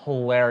is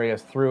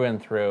hilarious through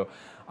and through.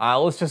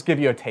 Let's just give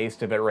you a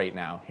taste of it right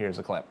now. Here's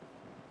a clip.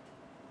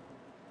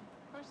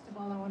 First of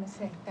all, I want to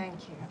say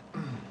thank you.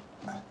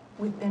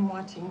 We've been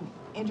watching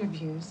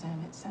interviews,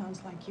 and it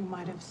sounds like you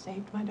might have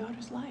saved my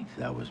daughter's life.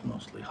 That was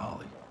mostly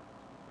Holly.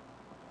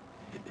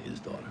 His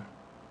daughter.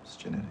 It's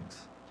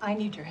genetics. I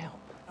need your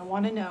help. I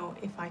want to know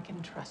if I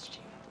can trust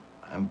you.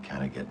 I'm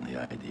kind of getting the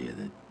idea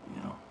that,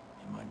 you know,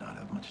 you might not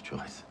have much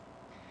choice.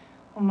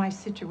 Well, my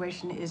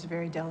situation is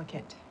very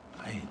delicate.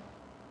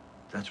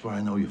 That's where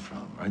I know you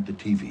from, right? The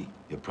TV.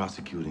 You're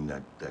prosecuting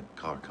that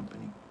car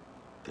company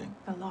thing.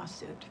 The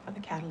lawsuit for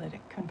the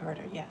catalytic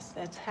converter, yes,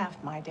 that's half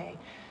my day.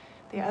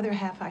 The other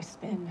half I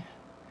spend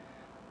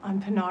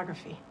on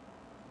pornography.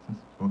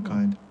 What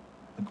kind?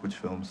 Like which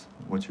films?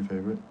 What's your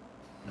favorite?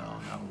 No.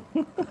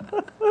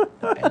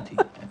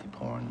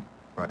 Anti-porn.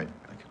 Right.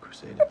 Like a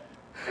crusader.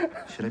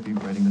 Should I be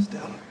writing this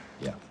down?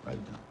 Yeah, write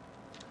it down.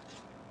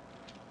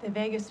 The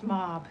Vegas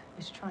mob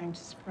is trying to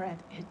spread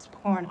its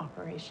porn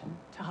operation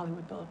to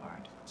Hollywood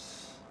Boulevard.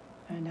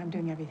 And I'm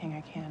doing everything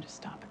I can to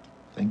stop it.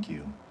 Thank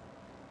you.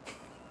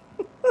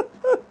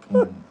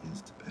 Porn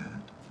is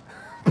bad.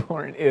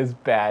 Porn is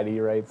bad. He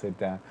writes it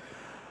down.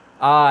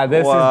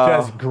 This is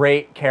just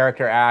great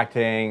character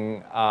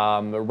acting.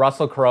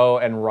 Russell Crowe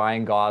and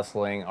Ryan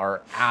Gosling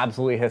are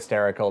absolutely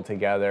hysterical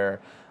together.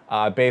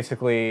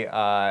 Basically,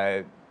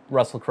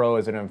 Russell Crowe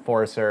is an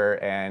enforcer,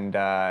 and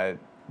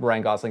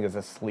Ryan Gosling is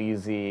a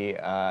sleazy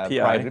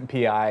private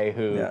PI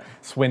who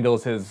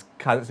swindles his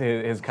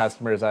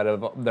customers out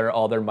of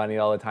all their money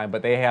all the time.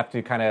 But they have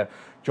to kind of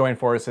join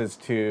forces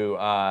to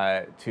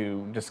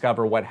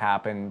discover what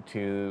happened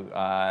to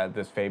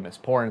this famous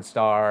porn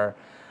star,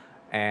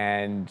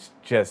 and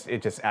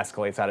it just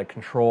escalates out of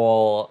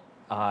control.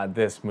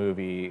 This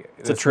movie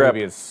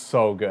is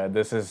so good.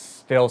 This is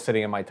still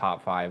sitting in my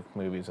top 5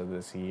 movies of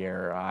this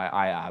year.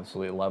 I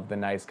absolutely love The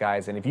Nice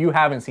Guys, and if you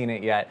haven't seen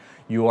it yet,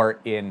 you are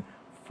in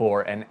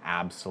for an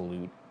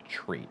absolute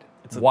treat.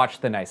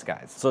 Watch The Nice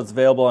Guys. So it's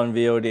available on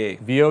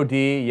VOD.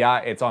 VOD, yeah,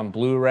 it's on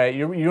Blu-ray.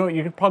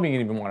 You probably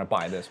even want to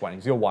buy this one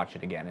because you'll watch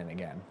it again and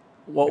again.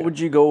 What would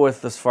you go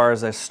with as far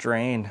as a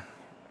strain?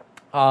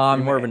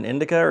 More of an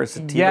indica or a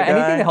sativa Yeah, guy?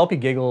 anything to help you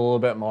giggle a little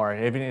bit more.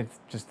 Even it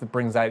just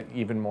brings out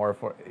even more.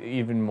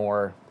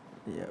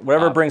 Yeah,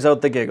 whatever brings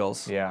out the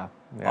giggles. Yeah.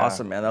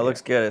 Awesome, man. That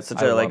looks good. It's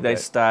such a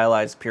nice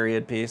stylized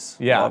period piece.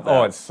 Yeah. Love that.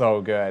 Oh, it's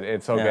so good.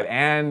 It's so good.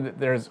 And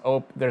there's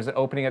an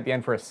opening at the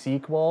end for a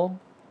sequel.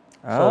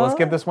 So let's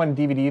give this one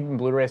DVD and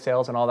Blu-ray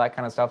sales and all that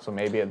kind of stuff. So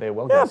maybe they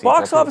will get a sequel.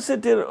 Box office it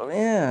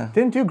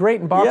didn't do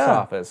great in box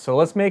office. So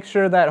let's make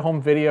sure that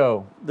home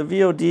video, the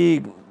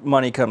VOD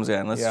money comes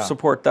in. Let's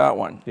support that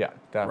one. Yeah,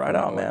 definitely. Right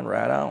on, man.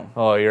 Right on.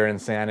 Oh, your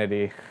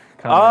insanity.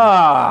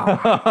 Well,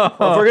 if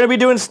we're gonna be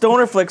doing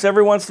stoner flicks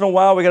every once in a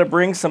while, we gotta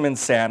bring some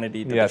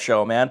insanity to the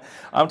show, man.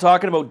 I'm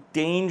talking about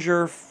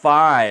Danger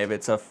 5.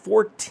 It's a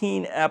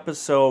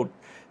 14-episode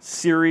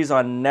series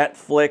on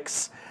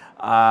Netflix.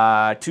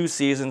 2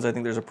 seasons. I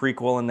think there's a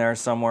prequel in there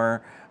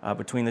somewhere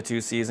between the 2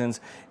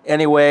 seasons.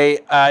 Anyway,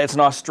 it's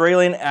an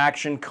Australian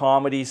action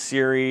comedy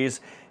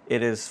series.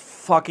 It is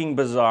fucking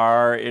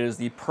bizarre. It is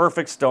the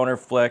perfect stoner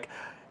flick.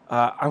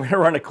 I'm going to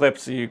run a clip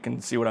so you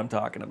can see what I'm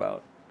talking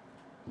about.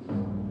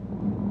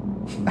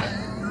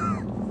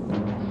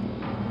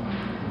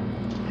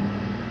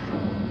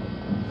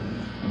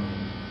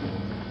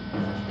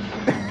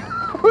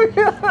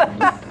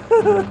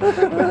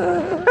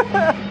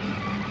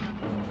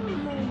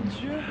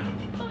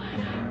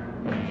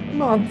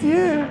 Mon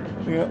Dieu.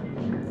 Yeah.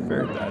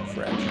 Very bad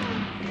French.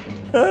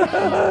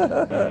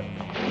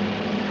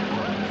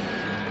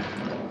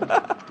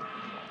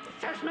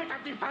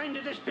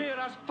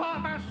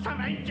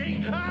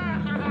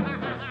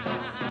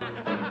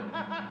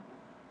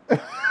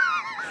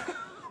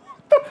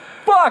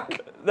 Fuck!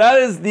 That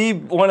is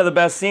one of the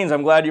best scenes.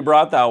 I'm glad you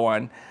brought that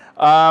one.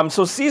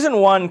 So season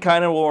 1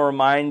 kind of will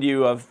remind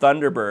you of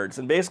Thunderbirds,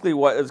 and basically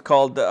what is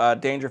called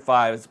Danger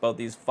 5 is about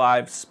these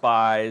 5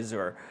 spies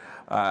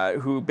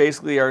who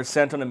basically are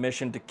sent on a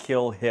mission to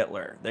kill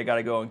Hitler. They got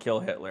to go and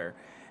kill Hitler.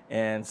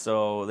 And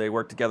so they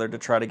work together to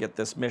try to get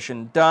this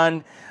mission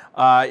done.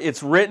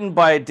 It's written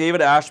by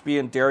David Ashby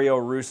and Dario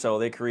Russo.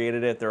 They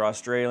created it. They're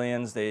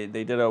Australians. They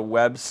did a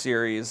web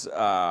series,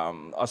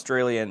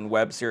 Australian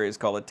web series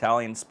called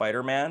Italian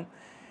Spider-Man,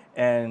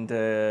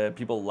 and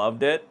people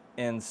loved it.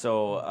 And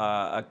so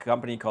a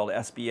company called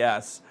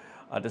SBS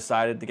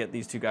decided to get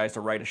these two guys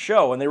to write a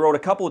show. And they wrote a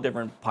couple of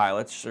different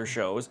pilots or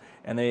shows,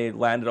 and they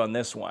landed on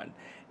this one.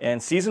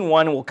 And season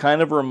 1 will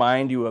kind of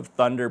remind you of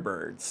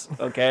Thunderbirds.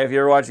 Okay, if you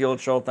ever watched the old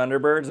show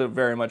Thunderbirds, it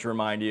very much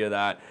remind you of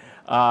that.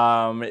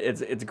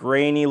 It's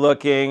grainy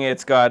looking.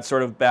 It's got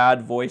sort of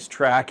bad voice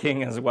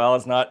tracking as well.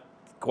 It's not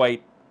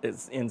quite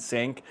in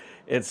sync.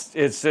 It's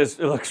just,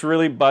 it looks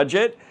really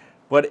budget,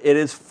 but it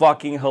is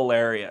fucking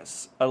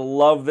hilarious. I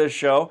love this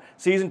show.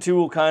 Season 2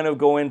 will kind of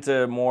go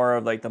into more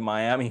of like the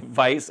Miami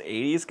Vice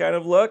 80s kind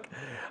of look.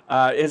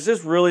 It's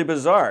just really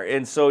bizarre.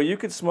 And so you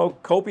could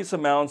smoke copious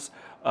amounts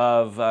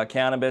of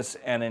cannabis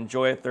and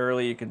enjoy it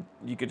thoroughly.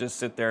 You could just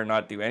sit there and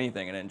not do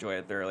anything and enjoy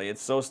it thoroughly.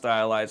 It's so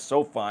stylized,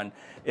 so fun.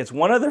 It's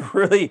one of the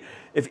really,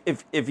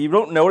 if you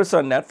don't notice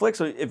on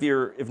Netflix,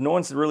 if no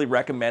one's really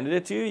recommended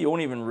it to you, you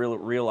won't even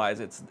realize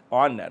it's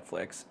on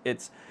Netflix.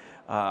 It's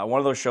one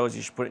of those shows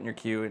you should put it in your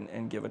queue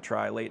and give a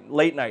try.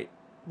 Late night,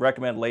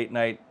 recommend late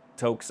night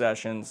toke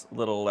sessions,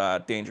 little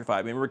Danger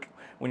 5. Maybe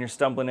when you're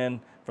stumbling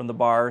in from the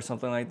bar or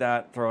something like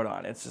that, throw it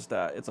on. It's just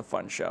it's a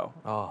fun show.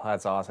 Oh,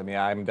 that's awesome.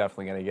 Yeah, I'm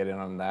definitely going to get in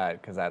on that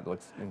because that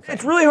looks insane.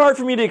 It's really hard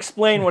for me to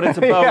explain what it's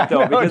about, Yeah,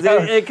 though, no, because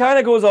it kind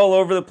of goes all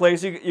over the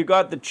place. You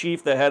got the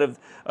chief, the head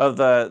of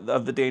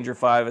the Danger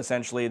 5,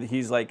 essentially.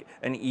 He's like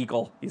an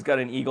eagle. He's got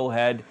an eagle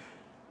head,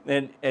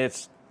 and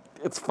it's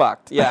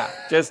fucked. Yeah,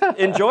 just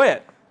enjoy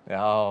it.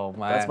 Oh,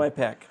 man. That's my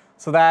pick.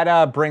 So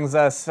that brings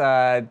us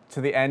to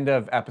the end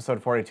of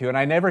episode 42, and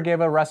I never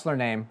gave a wrestler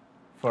name.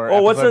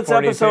 What's this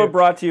 42. Episode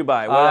brought to you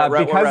by?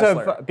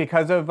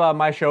 Because of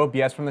my show,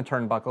 BS from the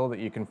Turnbuckle, that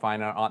you can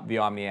find on the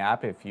Omni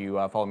app. If you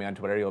follow me on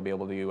Twitter, you'll be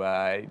able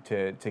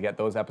to get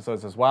those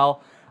episodes as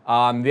well.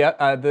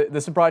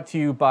 This is brought to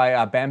you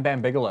by Bam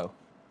Bam Bigelow,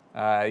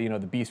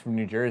 the Beast from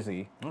New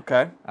Jersey.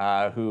 Okay.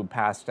 Who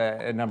passed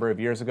a number of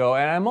years ago,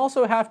 and I'm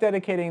also half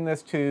dedicating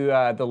this to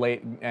the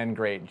late and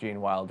great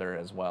Gene Wilder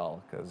as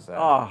well, because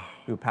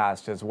who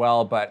passed as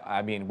well. But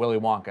I mean, Willy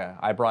Wonka,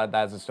 I brought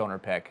that as a stoner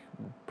pick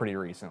pretty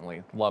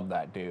recently. Love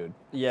that dude.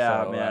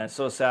 Yeah, so, man, it's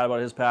so sad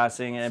about his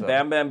passing. And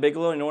Bam Bam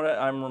Bigelow, you know what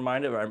I'm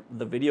reminded of?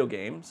 The video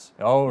games.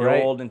 Oh, right.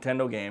 The old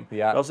Nintendo game.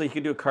 Yeah. But also, he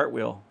could do a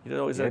cartwheel. He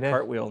always did a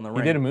cartwheel in the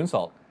ring. He did a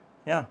moonsault.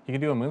 Yeah. He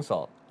could do a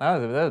moonsault. That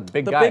was a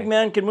big guy. The big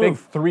man can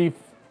move.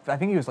 I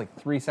think he was like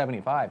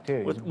 375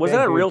 too. Was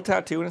that a real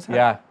tattoo in his head?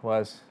 Yeah, it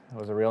was. It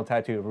was a real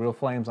tattoo. Real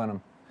flames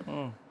on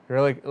him.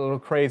 Really a little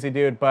crazy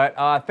dude. But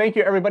thank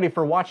you everybody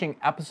for watching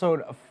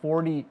episode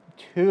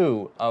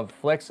 42 of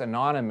Flix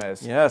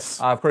Anonymous.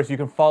 Yes. Of course, you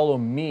can follow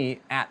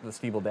me at the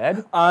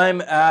Steeble I'm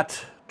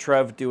at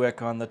Trev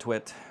Duick on the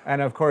twit.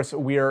 And of course,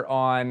 we're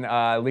on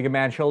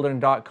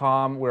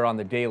leagueofmanchildren.com. We're on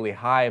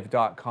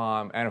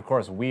thedailyhive.com. And of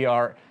course, we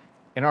are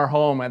in our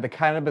home at the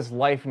Cannabis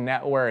Life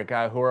Network,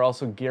 who are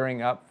also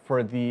gearing up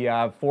for the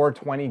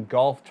 420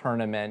 golf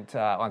tournament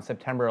on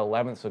September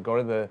 11th. So go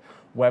to the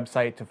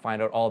website to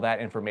find out all that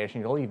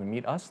information. You'll even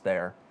meet us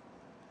there.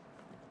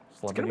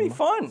 It's going to be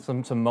fun.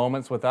 Some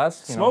moments with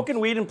us. Smoking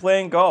weed and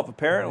playing golf.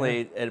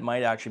 Apparently, it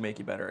might actually make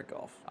you better at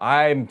golf.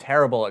 I'm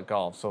terrible at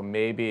golf, so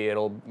maybe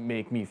it'll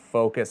make me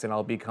focus and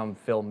I'll become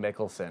Phil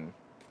Mickelson.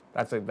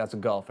 That's a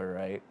golfer,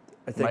 right?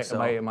 I think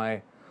so. Am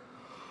I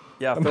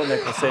Yeah, Phil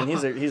Mickelson,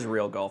 he's a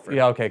real golfer.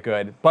 Yeah, okay,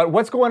 good. But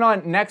what's going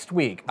on next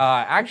week?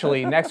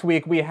 Actually, next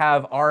week we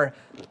have our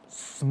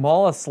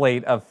smallest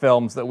slate of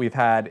films that we've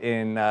had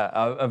in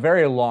a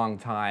very long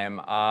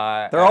time.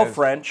 They're all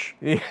French.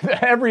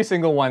 Every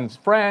single one's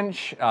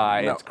French.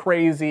 It's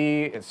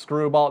crazy. It's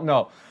screwball.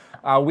 No,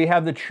 we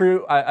have a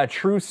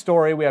true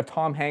story. We have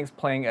Tom Hanks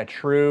playing a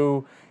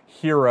true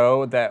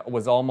hero that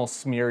was almost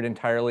smeared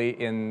entirely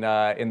in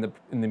the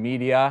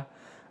media.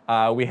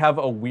 We have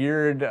a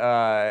weird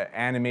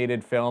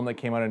animated film that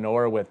came out of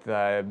nowhere with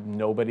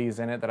nobodies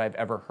in it that I've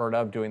ever heard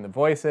of doing the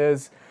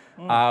voices.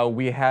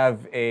 We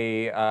have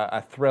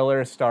a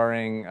thriller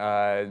starring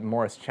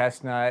Morris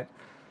Chestnut.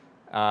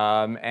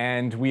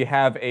 And we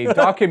have a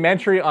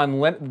documentary on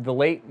the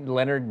late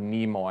Leonard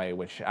Nimoy,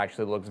 which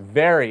actually looks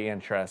very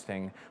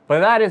interesting.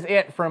 But that is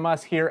it from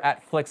us here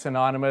at Flix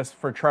Anonymous.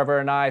 For Trevor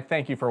and I,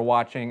 thank you for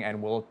watching,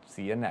 and we'll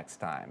see you next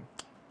time.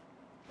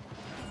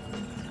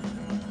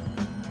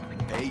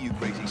 Hey, you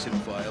crazy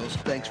cinephiles.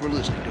 Thanks for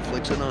listening to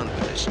Flix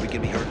Anonymous. We can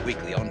be heard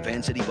weekly on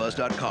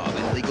FanCityBuzz.com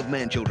and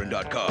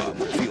LeagueofManchildren.com.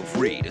 Feel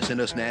free to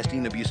send us nasty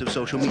and abusive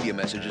social media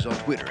messages on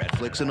Twitter at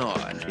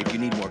FlixAnon. If you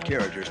need more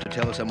characters to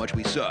tell us how much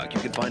we suck, you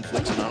can find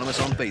Flix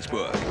Anonymous on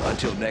Facebook.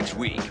 Until next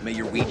week, may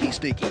your weed be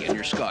sticky and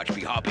your scotch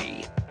be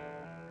hoppy.